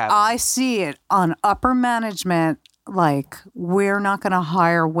 I see it happening. I see it on upper management like, we're not going to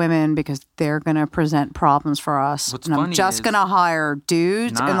hire women because they're going to present problems for us. What's and I'm funny just is- going to hire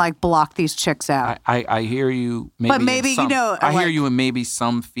dudes and like block these chicks out. I hear you. But maybe, in some, you know, I hear like- you in maybe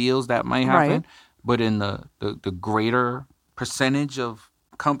some fields that might happen, Right. but in the greater percentage of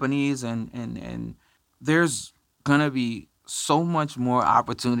companies and there's gonna be so much more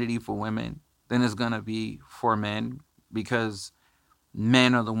opportunity for women than there's gonna be for men because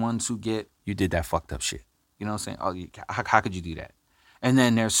men are the ones who get you did that fucked up shit. You know what I'm saying? Oh, how could you do that? And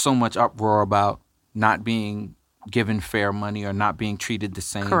then there's so much uproar about not being given fair money or not being treated the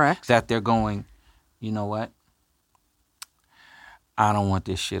same. Correct. That they're going, you know what? I don't want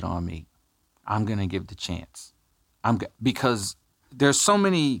this shit on me. I'm gonna give the chance. Because there's so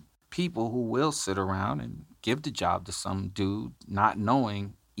many people who will sit around and give the job to some dude, not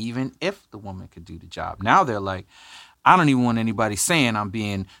knowing even if the woman could do the job. Now they're like, I don't even want anybody saying I'm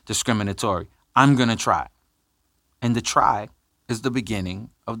being discriminatory. I'm gonna try. And the try is the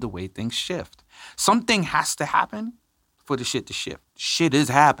beginning of the way things shift. Something has to happen for the shit to shift. Shit is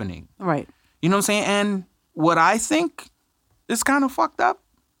happening. Right. You know what I'm saying? And what I think is kind of fucked up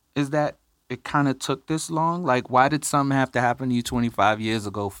is that it kind of took this long. Like, why did something have to happen to you 25 years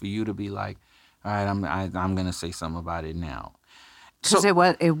ago for you to be like, all right, I'm gonna say something about it now? Because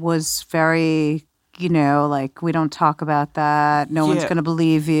it was very, you know, like, we don't talk about that. No one's going to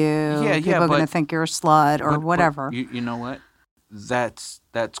believe you. People are going to think you're a slut or whatever. But you know what? That's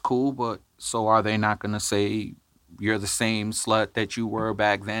cool, but so are they not going to say you're the same slut that you were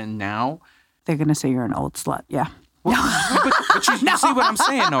back then now? They're going to say you're an old slut, yeah. Well, but you see what I'm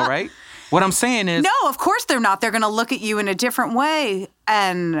saying, though, right? What I'm saying is... No, of course they're not. They're going to look at you in a different way.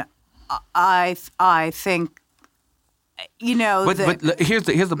 And I think... You know, but here's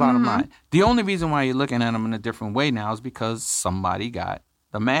the bottom line. The only reason why you're looking at them in a different way now is because somebody got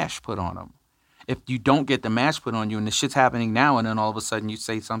the mash put on them. If you don't get the mash put on you and the shit's happening now and then all of a sudden you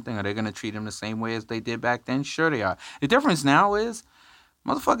say something, are they going to treat them the same way as they did back then? Sure they are. The difference now is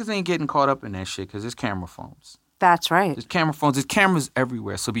motherfuckers ain't getting caught up in that shit because there's camera phones. That's right. There's camera phones. There's cameras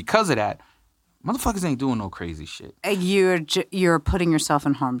everywhere. So because of that, motherfuckers ain't doing no crazy shit. You're putting yourself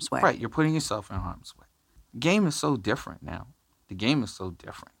in harm's way. Right. You're putting yourself in harm's way. Game is so different now. The game is so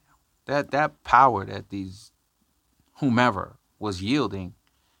different now. That power that these whomever was yielding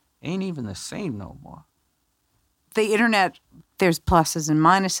ain't even the same no more. The internet, there's pluses and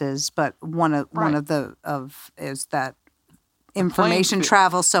minuses, but one of is that information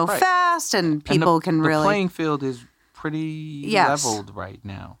travels so fast and people can really... The playing field is pretty leveled right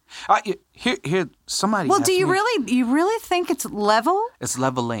now. Here, somebody. Well, do you really think it's level? It's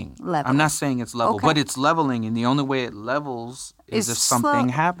leveling. I'm not saying it's level, but it's leveling, and the only way it levels is if something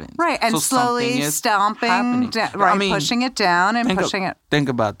happens. Right, and so slowly stomping, pushing it down and pushing it. Think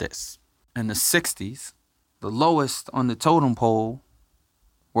about this. In the 60s, the lowest on the totem pole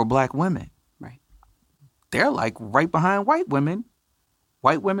were black women. Right. They're like right behind white women.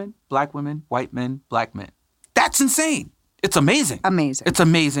 White women, black women, white men, black men. That's insane. It's amazing. Amazing. It's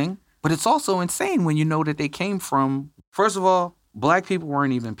amazing, but it's also insane when you know that they came from, first of all, black people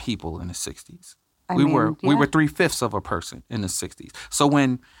weren't even people in the 60s. We were 3/5 of a person in the 60s. So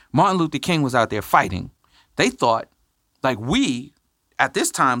when Martin Luther King was out there fighting, they thought, like we, at this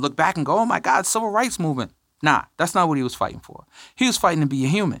time, look back and go, oh my God, civil rights movement. Nah, that's not what he was fighting for. He was fighting to be a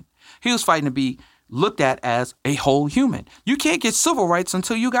human. He was fighting to be looked at as a whole human. You can't get civil rights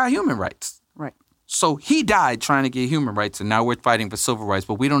until you got human rights. Right. So he died trying to get human rights, and now we're fighting for civil rights,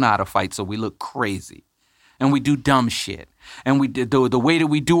 but we don't know how to fight, so we look crazy. And we do dumb shit. And we the way that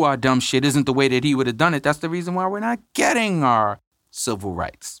we do our dumb shit isn't the way that he would have done it. That's the reason why we're not getting our civil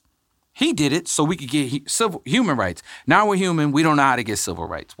rights. He did it so we could get human rights. Now we're human, we don't know how to get civil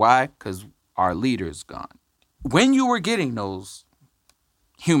rights. Why? Because our leader's gone. When you were getting those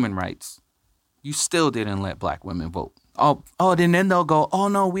human rights, you still didn't let black women vote. Oh, then they'll go, oh,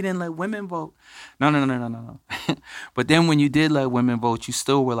 no, we didn't let women vote. No. But then when you did let women vote, you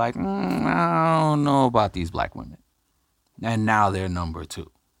still were like, I don't know about these black women. And now they're number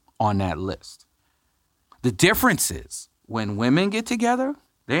 2 on that list. The difference is when women get together,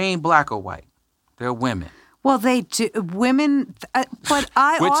 they ain't black or white. They're women. Well, they do. Women, but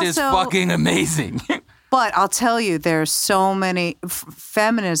I Which also... is fucking amazing. But I'll tell you, there's so many...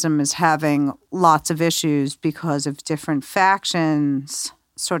 Feminism is having lots of issues because of different factions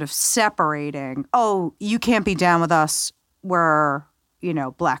sort of separating. Oh, you can't be down with us. We're,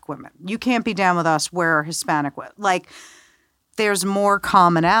 black women. You can't be down with us. We're Hispanic women. Like, there's more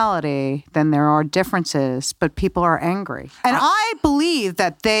commonality than there are differences, but people are angry. And I believe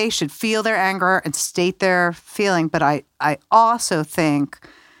that they should feel their anger and state their feeling. But I also think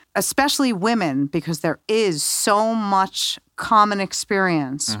especially women, because there is so much common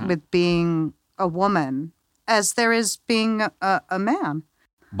experience with being a woman as there is being a man.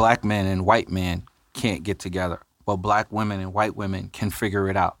 Black men and white men can't get together, but black women and white women can figure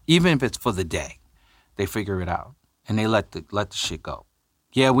it out. Even if it's for the day, they figure it out and they let the shit go.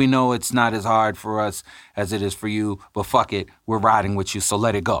 Yeah, we know it's not as hard for us as it is for you, but fuck it, we're riding with you, so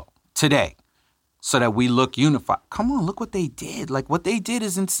let it go today, so that we look unified. Come on, look what they did. Like, what they did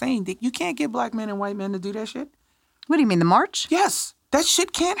is insane. You can't get black men and white men to do that shit. What do you mean, the march? Yes, that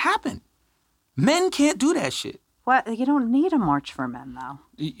shit can't happen. Men can't do that shit. What? You don't need a march for men, though.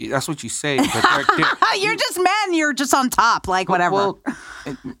 That's what you say. But you're just men. You're just on top, like whatever. Well,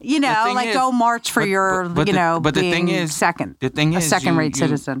 go march for but the thing is, second. The thing is, a second-rate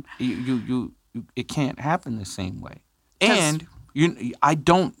citizen. It can't happen the same way. And I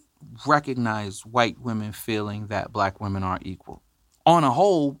don't recognize white women feeling that black women are equal. On a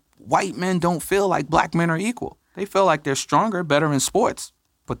whole, white men don't feel like black men are equal. They feel like they're stronger, better in sports.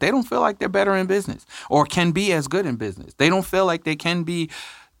 But they don't feel like they're better in business or can be as good in business. They don't feel like they can be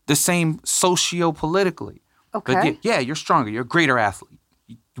the same socio-politically. Okay. But yeah, you're stronger. You're a greater athlete.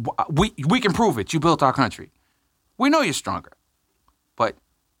 We can prove it. You built our country. We know you're stronger. But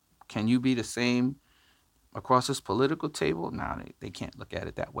can you be the same across this political table? No, they can't look at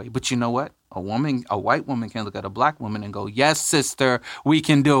it that way. But you know what? A white woman can look at a black woman and go, yes, sister, we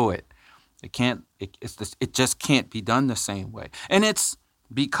can do it. It just can't be done the same way. And it's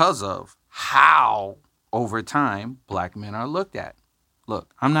because of how, over time, black men are looked at.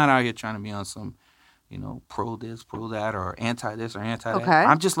 Look, I'm not out here trying to be on some, pro this, pro that, or anti this or anti that. Okay.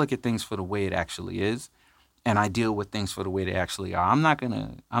 I'm just looking at things for the way it actually is, and I deal with things for the way they actually are. I'm not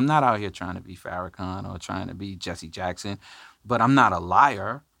out here trying to be Farrakhan or trying to be Jesse Jackson, but I'm not a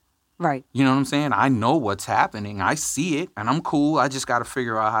liar. Right. You know what I'm saying? I know what's happening. I see it, and I'm cool. I just got to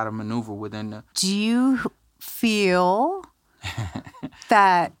figure out how to maneuver within the... Do you feel...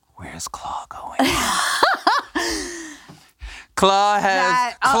 that where's Claw going? Claw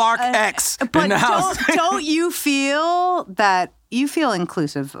has Clark X in the house. Don't you feel that you feel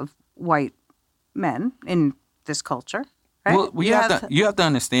inclusive of white men in this culture? Right? Well, you have to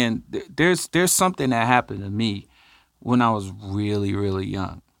understand. There's something that happened to me when I was really, really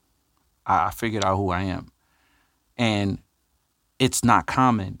young. I figured out who I am, and it's not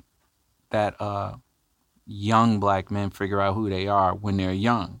common that young black men figure out who they are when they're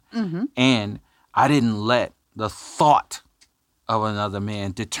young. Mm-hmm. And I didn't let the thought of another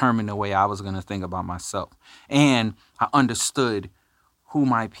man determine the way I was going to think about myself. And I understood who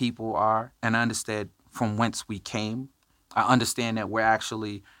my people are, and I understood from whence we came. I understand that we're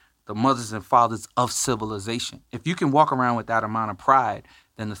actually the mothers and fathers of civilization. If you can walk around with that amount of pride,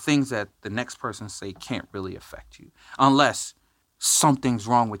 then the things that the next person say can't really affect you. Unless something's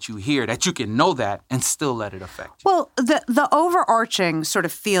wrong with you here, that you can know that and still let it affect you. Well, the overarching sort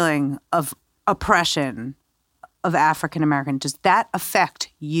of feeling of oppression of African American, does that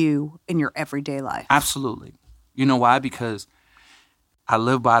affect you in your everyday life? Absolutely. You know why? Because I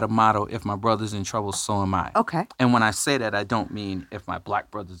live by the motto, if my brother's in trouble, so am I. Okay. And when I say that, I don't mean if my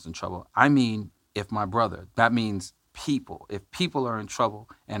black brother's in trouble. I mean if my brother. That means people. If people are in trouble,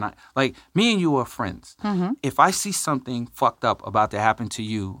 and me and you are friends. Mm-hmm. If I see something fucked up about to happen to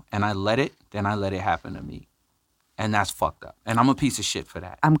you and I let it, then I let it happen to me. And that's fucked up. And I'm a piece of shit for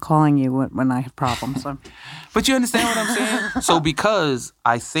that. I'm calling you when I have problems. So. But you understand what I'm saying? So because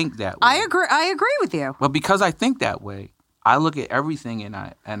I think that way. I agree with you. But because I think that way, I look at everything and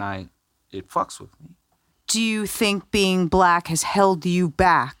it fucks with me. Do you think being black has held you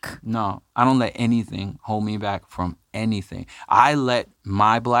back? No, I don't let anything hold me back from anything. I let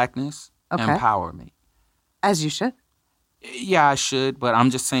my blackness empower me. As you should. Yeah, I should, but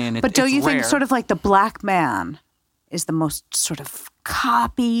I'm just saying But don't you rare. think sort of like the black man is the most sort of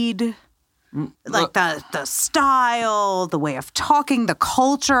copied, like the style, the way of talking, the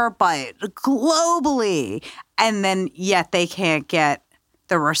culture, but globally, and then yet they can't get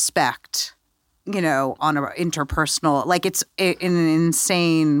the respect, on an interpersonal, like it's in an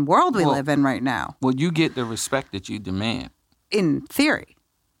insane world we live in right now. Well, you get the respect that you demand. In theory.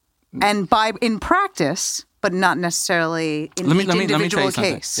 And in practice, but not necessarily in each individual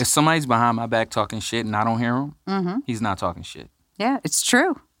case. If somebody's behind my back talking shit and I don't hear him, he's not talking shit. Yeah, it's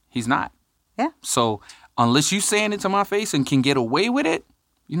true. He's not. Yeah. So unless you saying it to my face and can get away with it,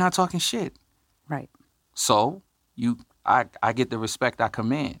 you're not talking shit. Right. So I get the respect I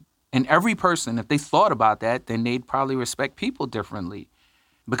command. And every person, if they thought about that, then they'd probably respect people differently.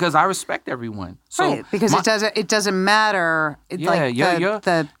 because I respect everyone. So right, because it doesn't matter.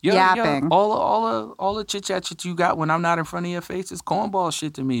 The yapping. All the chit chat you got when I'm not in front of your face is cornball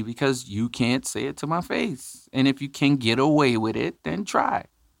shit to me because you can't say it to my face. And if you can get away with it, then try.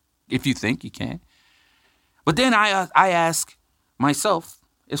 If you think you can. But then I ask myself,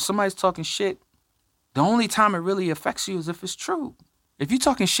 if somebody's talking shit, the only time it really affects you is if it's true. If you're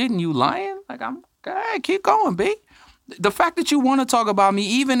talking shit and you lying, like go ahead, keep going, B. The fact that you want to talk about me,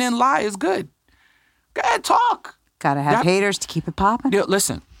 even in lie, is good. Go ahead, talk. Gotta have haters to keep it popping. Yeah,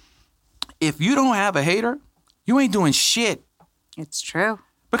 listen, if you don't have a hater, you ain't doing shit. It's true.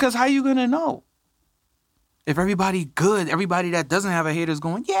 Because how you gonna know? If everybody good, everybody that doesn't have a hater is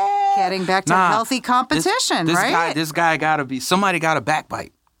going, yeah. Getting back to healthy competition, right? This guy gotta be, somebody gotta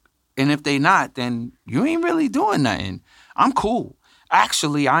backbite. And if they not, then you ain't really doing nothing. I'm cool.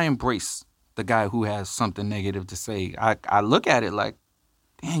 Actually, I embrace the guy who has something negative to say. I look at it like,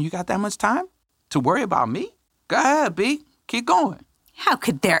 damn, you got that much time to worry about me? Go ahead, B. Keep going. How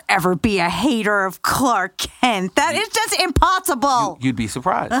could there ever be a hater of Clark Kent? That is just impossible. You'd be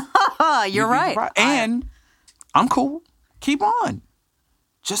surprised. You're right. And I'm cool. Keep on.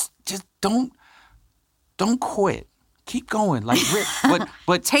 Just don't quit. Keep going. Like,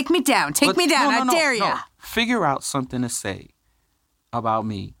 but take me down. Take me down. I dare you. Figure out something to say about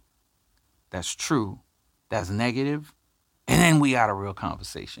me that's true, that's negative, and then we got a real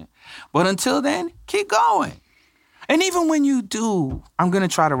conversation. But until then, keep going. And even when you do, I'm going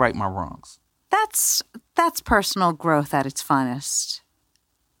to try to right my wrongs. That's personal growth at its finest.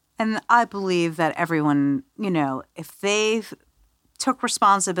 And I believe that everyone, if they took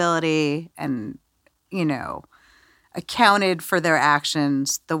responsibility and, accounted for their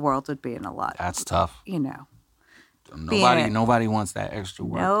actions, the world would be in a lot. That's tough. Nobody wants that extra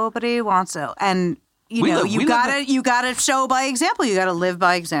work. Nobody wants it. And you gotta show by example. You gotta live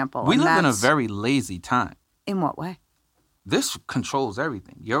by example. We live in a very lazy time. In what way? This controls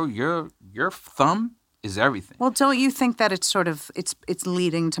everything. Your thumb is everything. Well, don't you think that it's sort of it's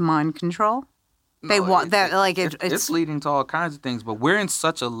leading to mind control? They want that it's leading to all kinds of things, but we're in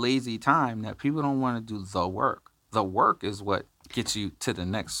such a lazy time that people don't want to do the work. The work is what gets you to the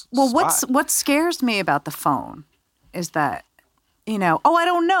next spot. What scares me about the phone is that, I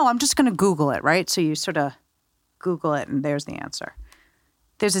don't know. I'm just going to Google it, right? So you sort of Google it and there's the answer.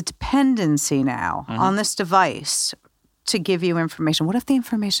 There's a dependency now on this device to give you information. What if the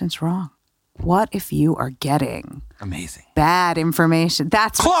information's wrong? What if you are getting amazing bad information?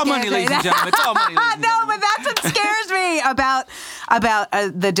 That's claw money, ladies and gentlemen. Claw money, ladies and gentlemen. But that's what scares me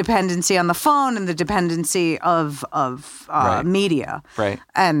about the dependency on the phone and the dependency of media. Right.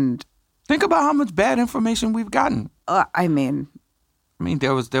 And think about how much bad information we've gotten. I mean,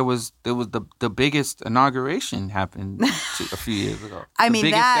 there was the biggest inauguration happened a few years ago. The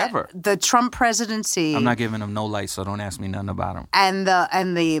biggest ever. The Trump presidency. I'm not giving him no light, so don't ask me nothing about him. And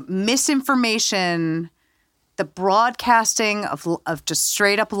the misinformation, the broadcasting of just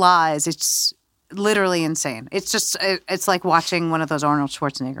straight up lies. It's literally insane. It's like watching one of those Arnold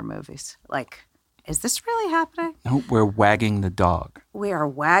Schwarzenegger movies. Like, is this really happening? No, we're wagging the dog. We are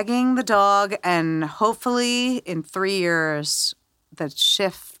wagging the dog, and hopefully in 3 years, the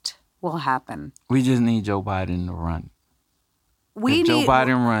shift will happen. We just need Joe Biden to run. If Joe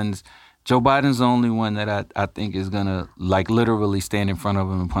Biden runs, Joe Biden's the only one that I think is going to literally stand in front of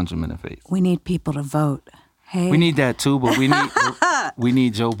him and punch him in the face. We need people to vote. Hey. We need that too, but we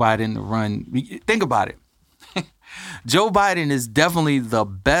need Joe Biden to run. Think about it. Joe Biden is definitely the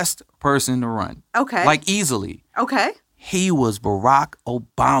best person to run. Okay. Easily. Okay. He was Barack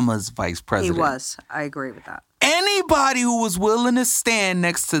Obama's vice president. He was. I agree with that. Anybody who was willing to stand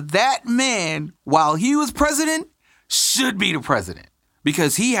next to that man while he was president should be the president.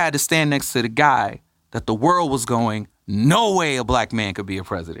 Because he had to stand next to the guy that the world was going, no way a black man could be a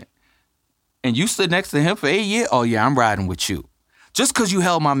president. And you stood next to him for 8 years? Oh, yeah, I'm riding with you. Just because you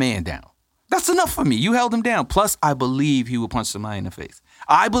held my man down. That's enough for me. You held him down. Plus, I believe he will punch somebody in the face.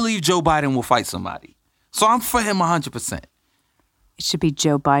 I believe Joe Biden will fight somebody. So I'm for him 100%. It should be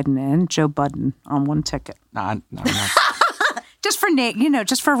Joe Biden and Joe Budden on one ticket. No. Just for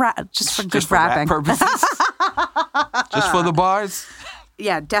just for good rapping purposes. Just for the bars.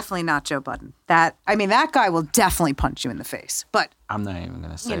 Yeah, definitely not Joe Budden. That guy will definitely punch you in the face. But I'm not even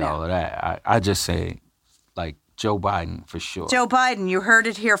gonna say all of that. I just say Joe Biden for sure. Joe Biden, you heard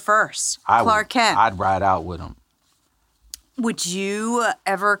it here first. Clark Kent. I'd ride out with him. Would you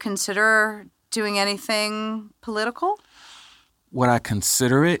ever consider doing anything political? Would I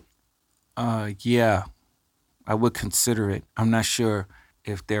consider it? Yeah, I would consider it. I'm not sure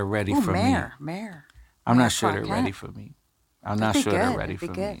if they're ready for me. Mayor. I'm not sure they're ready for me. I'm not sure they're ready for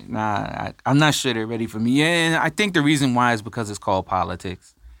me. I'm not sure they're ready for me. Yeah, and I think the reason why is because it's called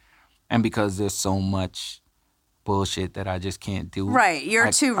politics, and because there's so much bullshit that I just can't do. Right,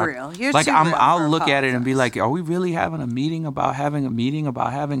 you're too real. You're too real. I'll look at it and be like, are we really having a meeting about having a meeting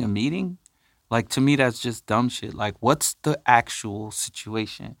about having a meeting? Like, to me, that's just dumb shit. Like, what's the actual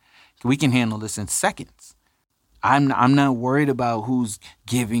situation? We can handle this in seconds. I'm not worried about who's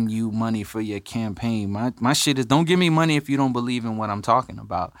giving you money for your campaign. My shit is, don't give me money if you don't believe in what I'm talking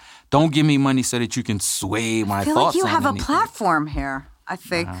about. Don't give me money so that you can sway my thoughts. I feel like you have anything. A platform here, I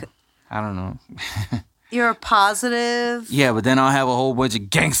think. I don't know. You're a positive. Yeah, but then I'll have a whole bunch of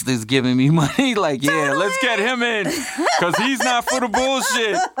gangsters giving me money. Like, yeah, let's get him in. Because he's not for the bullshit.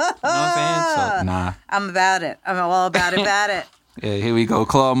 You know what I'm saying? So, nah. I'm about it. I'm all about it. Yeah, here we go.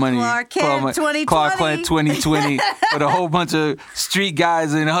 Claw Money. Clark Kent 2020. Clark Kent 2020 with a whole bunch of street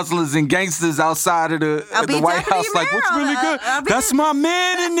guys and hustlers and gangsters outside of the White House. Like, what's really good? That's my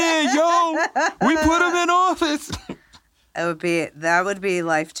man in there, yo. We put him in office. That would be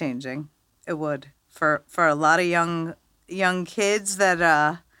life-changing. It would. For a lot of young kids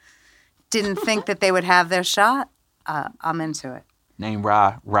that didn't think that they would have their shot, I'm into it. Name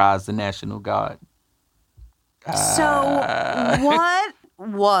Ra's the National Guard. So what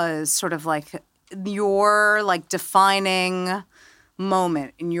was sort of like your defining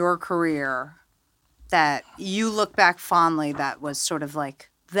moment in your career that you look back fondly that was sort of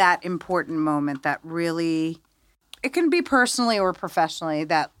like that important moment that really, it can be personally or professionally,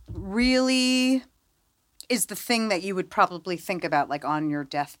 that really is the thing that you would probably think about like on your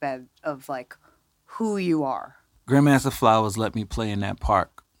deathbed of like who you are? Grandmaster Flowers let me play in that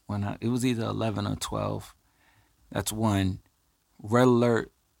park when it was either 11 or 12. That's one. Red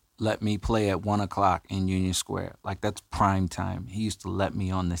Alert let me play at 1 o'clock in Union Square. Like, that's prime time. He used to let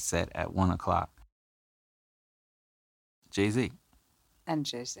me on the set at 1 o'clock. Jay-Z. And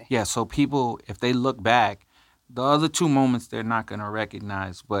Jay-Z. Yeah, so people, if they look back, the other two moments they're not going to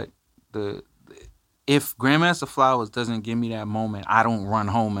recognize, but if Grandmaster Flowers doesn't give me that moment, I don't run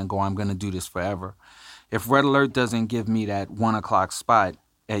home and go, I'm going to do this forever. If Red Alert doesn't give me that 1 o'clock spot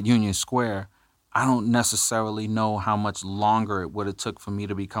at Union Square, I don't necessarily know how much longer it would have took for me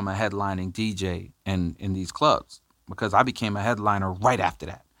to become a headlining DJ in these clubs, because I became a headliner right after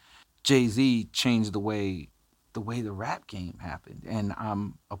that. Jay-Z changed the way the rap game happened, and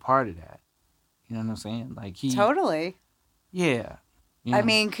I'm a part of that. You know what I'm saying? Like, Totally. Yeah. You know? I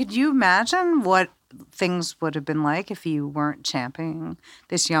mean, could you imagine what things would have been like if you weren't championing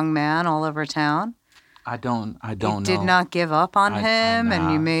this young man all over town? I don't know. You did not give up on him,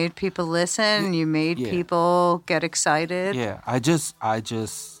 and you made people listen, you made people get excited. Yeah, I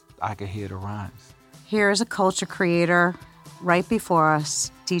could hear the rhymes. Here's a culture creator right before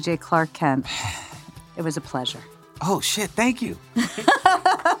us, DJ Clark Kent. It was a pleasure. Oh, shit, thank you.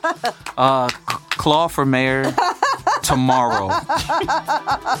 Claw for mayor tomorrow.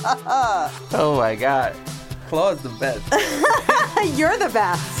 Oh, my God. Claw's the best. You're the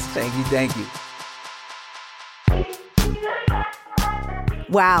best. Thank you.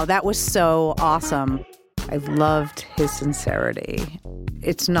 Wow, that was so awesome. I loved his sincerity.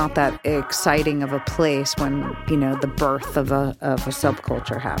 It's not that exciting of a place when, the birth of a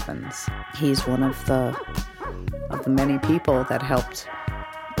subculture happens. He's one of the many people that helped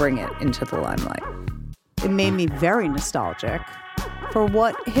bring it into the limelight. It made me very nostalgic for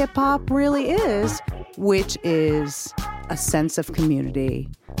what hip-hop really is, which is a sense of community,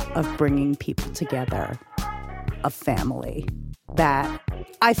 of bringing people together, of family, that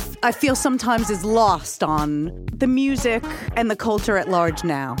I feel sometimes is lost on the music and the culture at large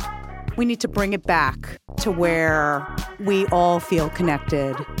now. We need to bring it back to where we all feel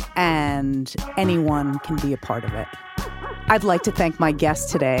connected and anyone can be a part of it. I'd like to thank my guest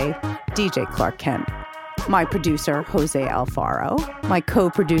today, DJ Clark Kent, my producer, Jose Alfaro, my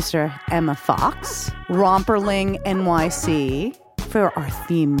co-producer, Emma Fox, Romperling NYC for our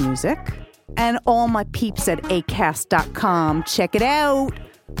theme music, and all my peeps at acast.com. Check it out.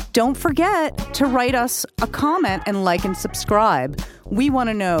 Don't forget to write us a comment and like and subscribe. We want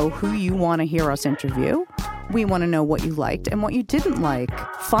to know who you want to hear us interview. We want to know what you liked and what you didn't like.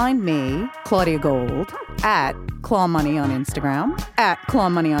 Find me, Claudia Gold, at Claw Money on Instagram, at Claw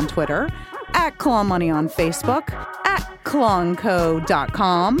Money on Twitter, at Claw Money on Facebook, at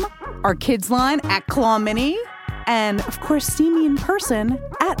clawandco.com, our kids line at Claw Mini, and of course see me in person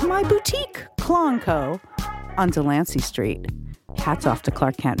at my boutique, Claw & Co. on Delancey Street. Hats off to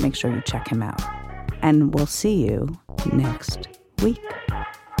Clark Kent. Make sure you check him out. And we'll see you next week.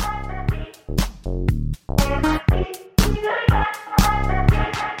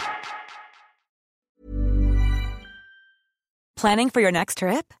 Planning for your next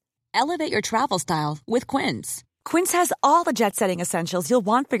trip? Elevate your travel style with Quince. Quince has all the jet-setting essentials you'll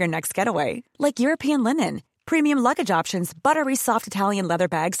want for your next getaway, like European linen, premium luggage options, buttery soft Italian leather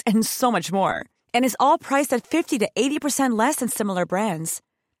bags, and so much more. And is all priced at 50 to 80% less than similar brands.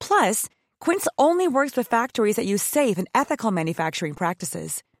 Plus, Quince only works with factories that use safe and ethical manufacturing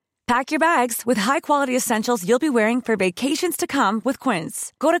practices. Pack your bags with high-quality essentials you'll be wearing for vacations to come with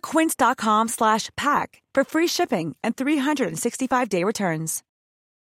Quince. Go to quince.com/pack for free shipping and 365-day returns.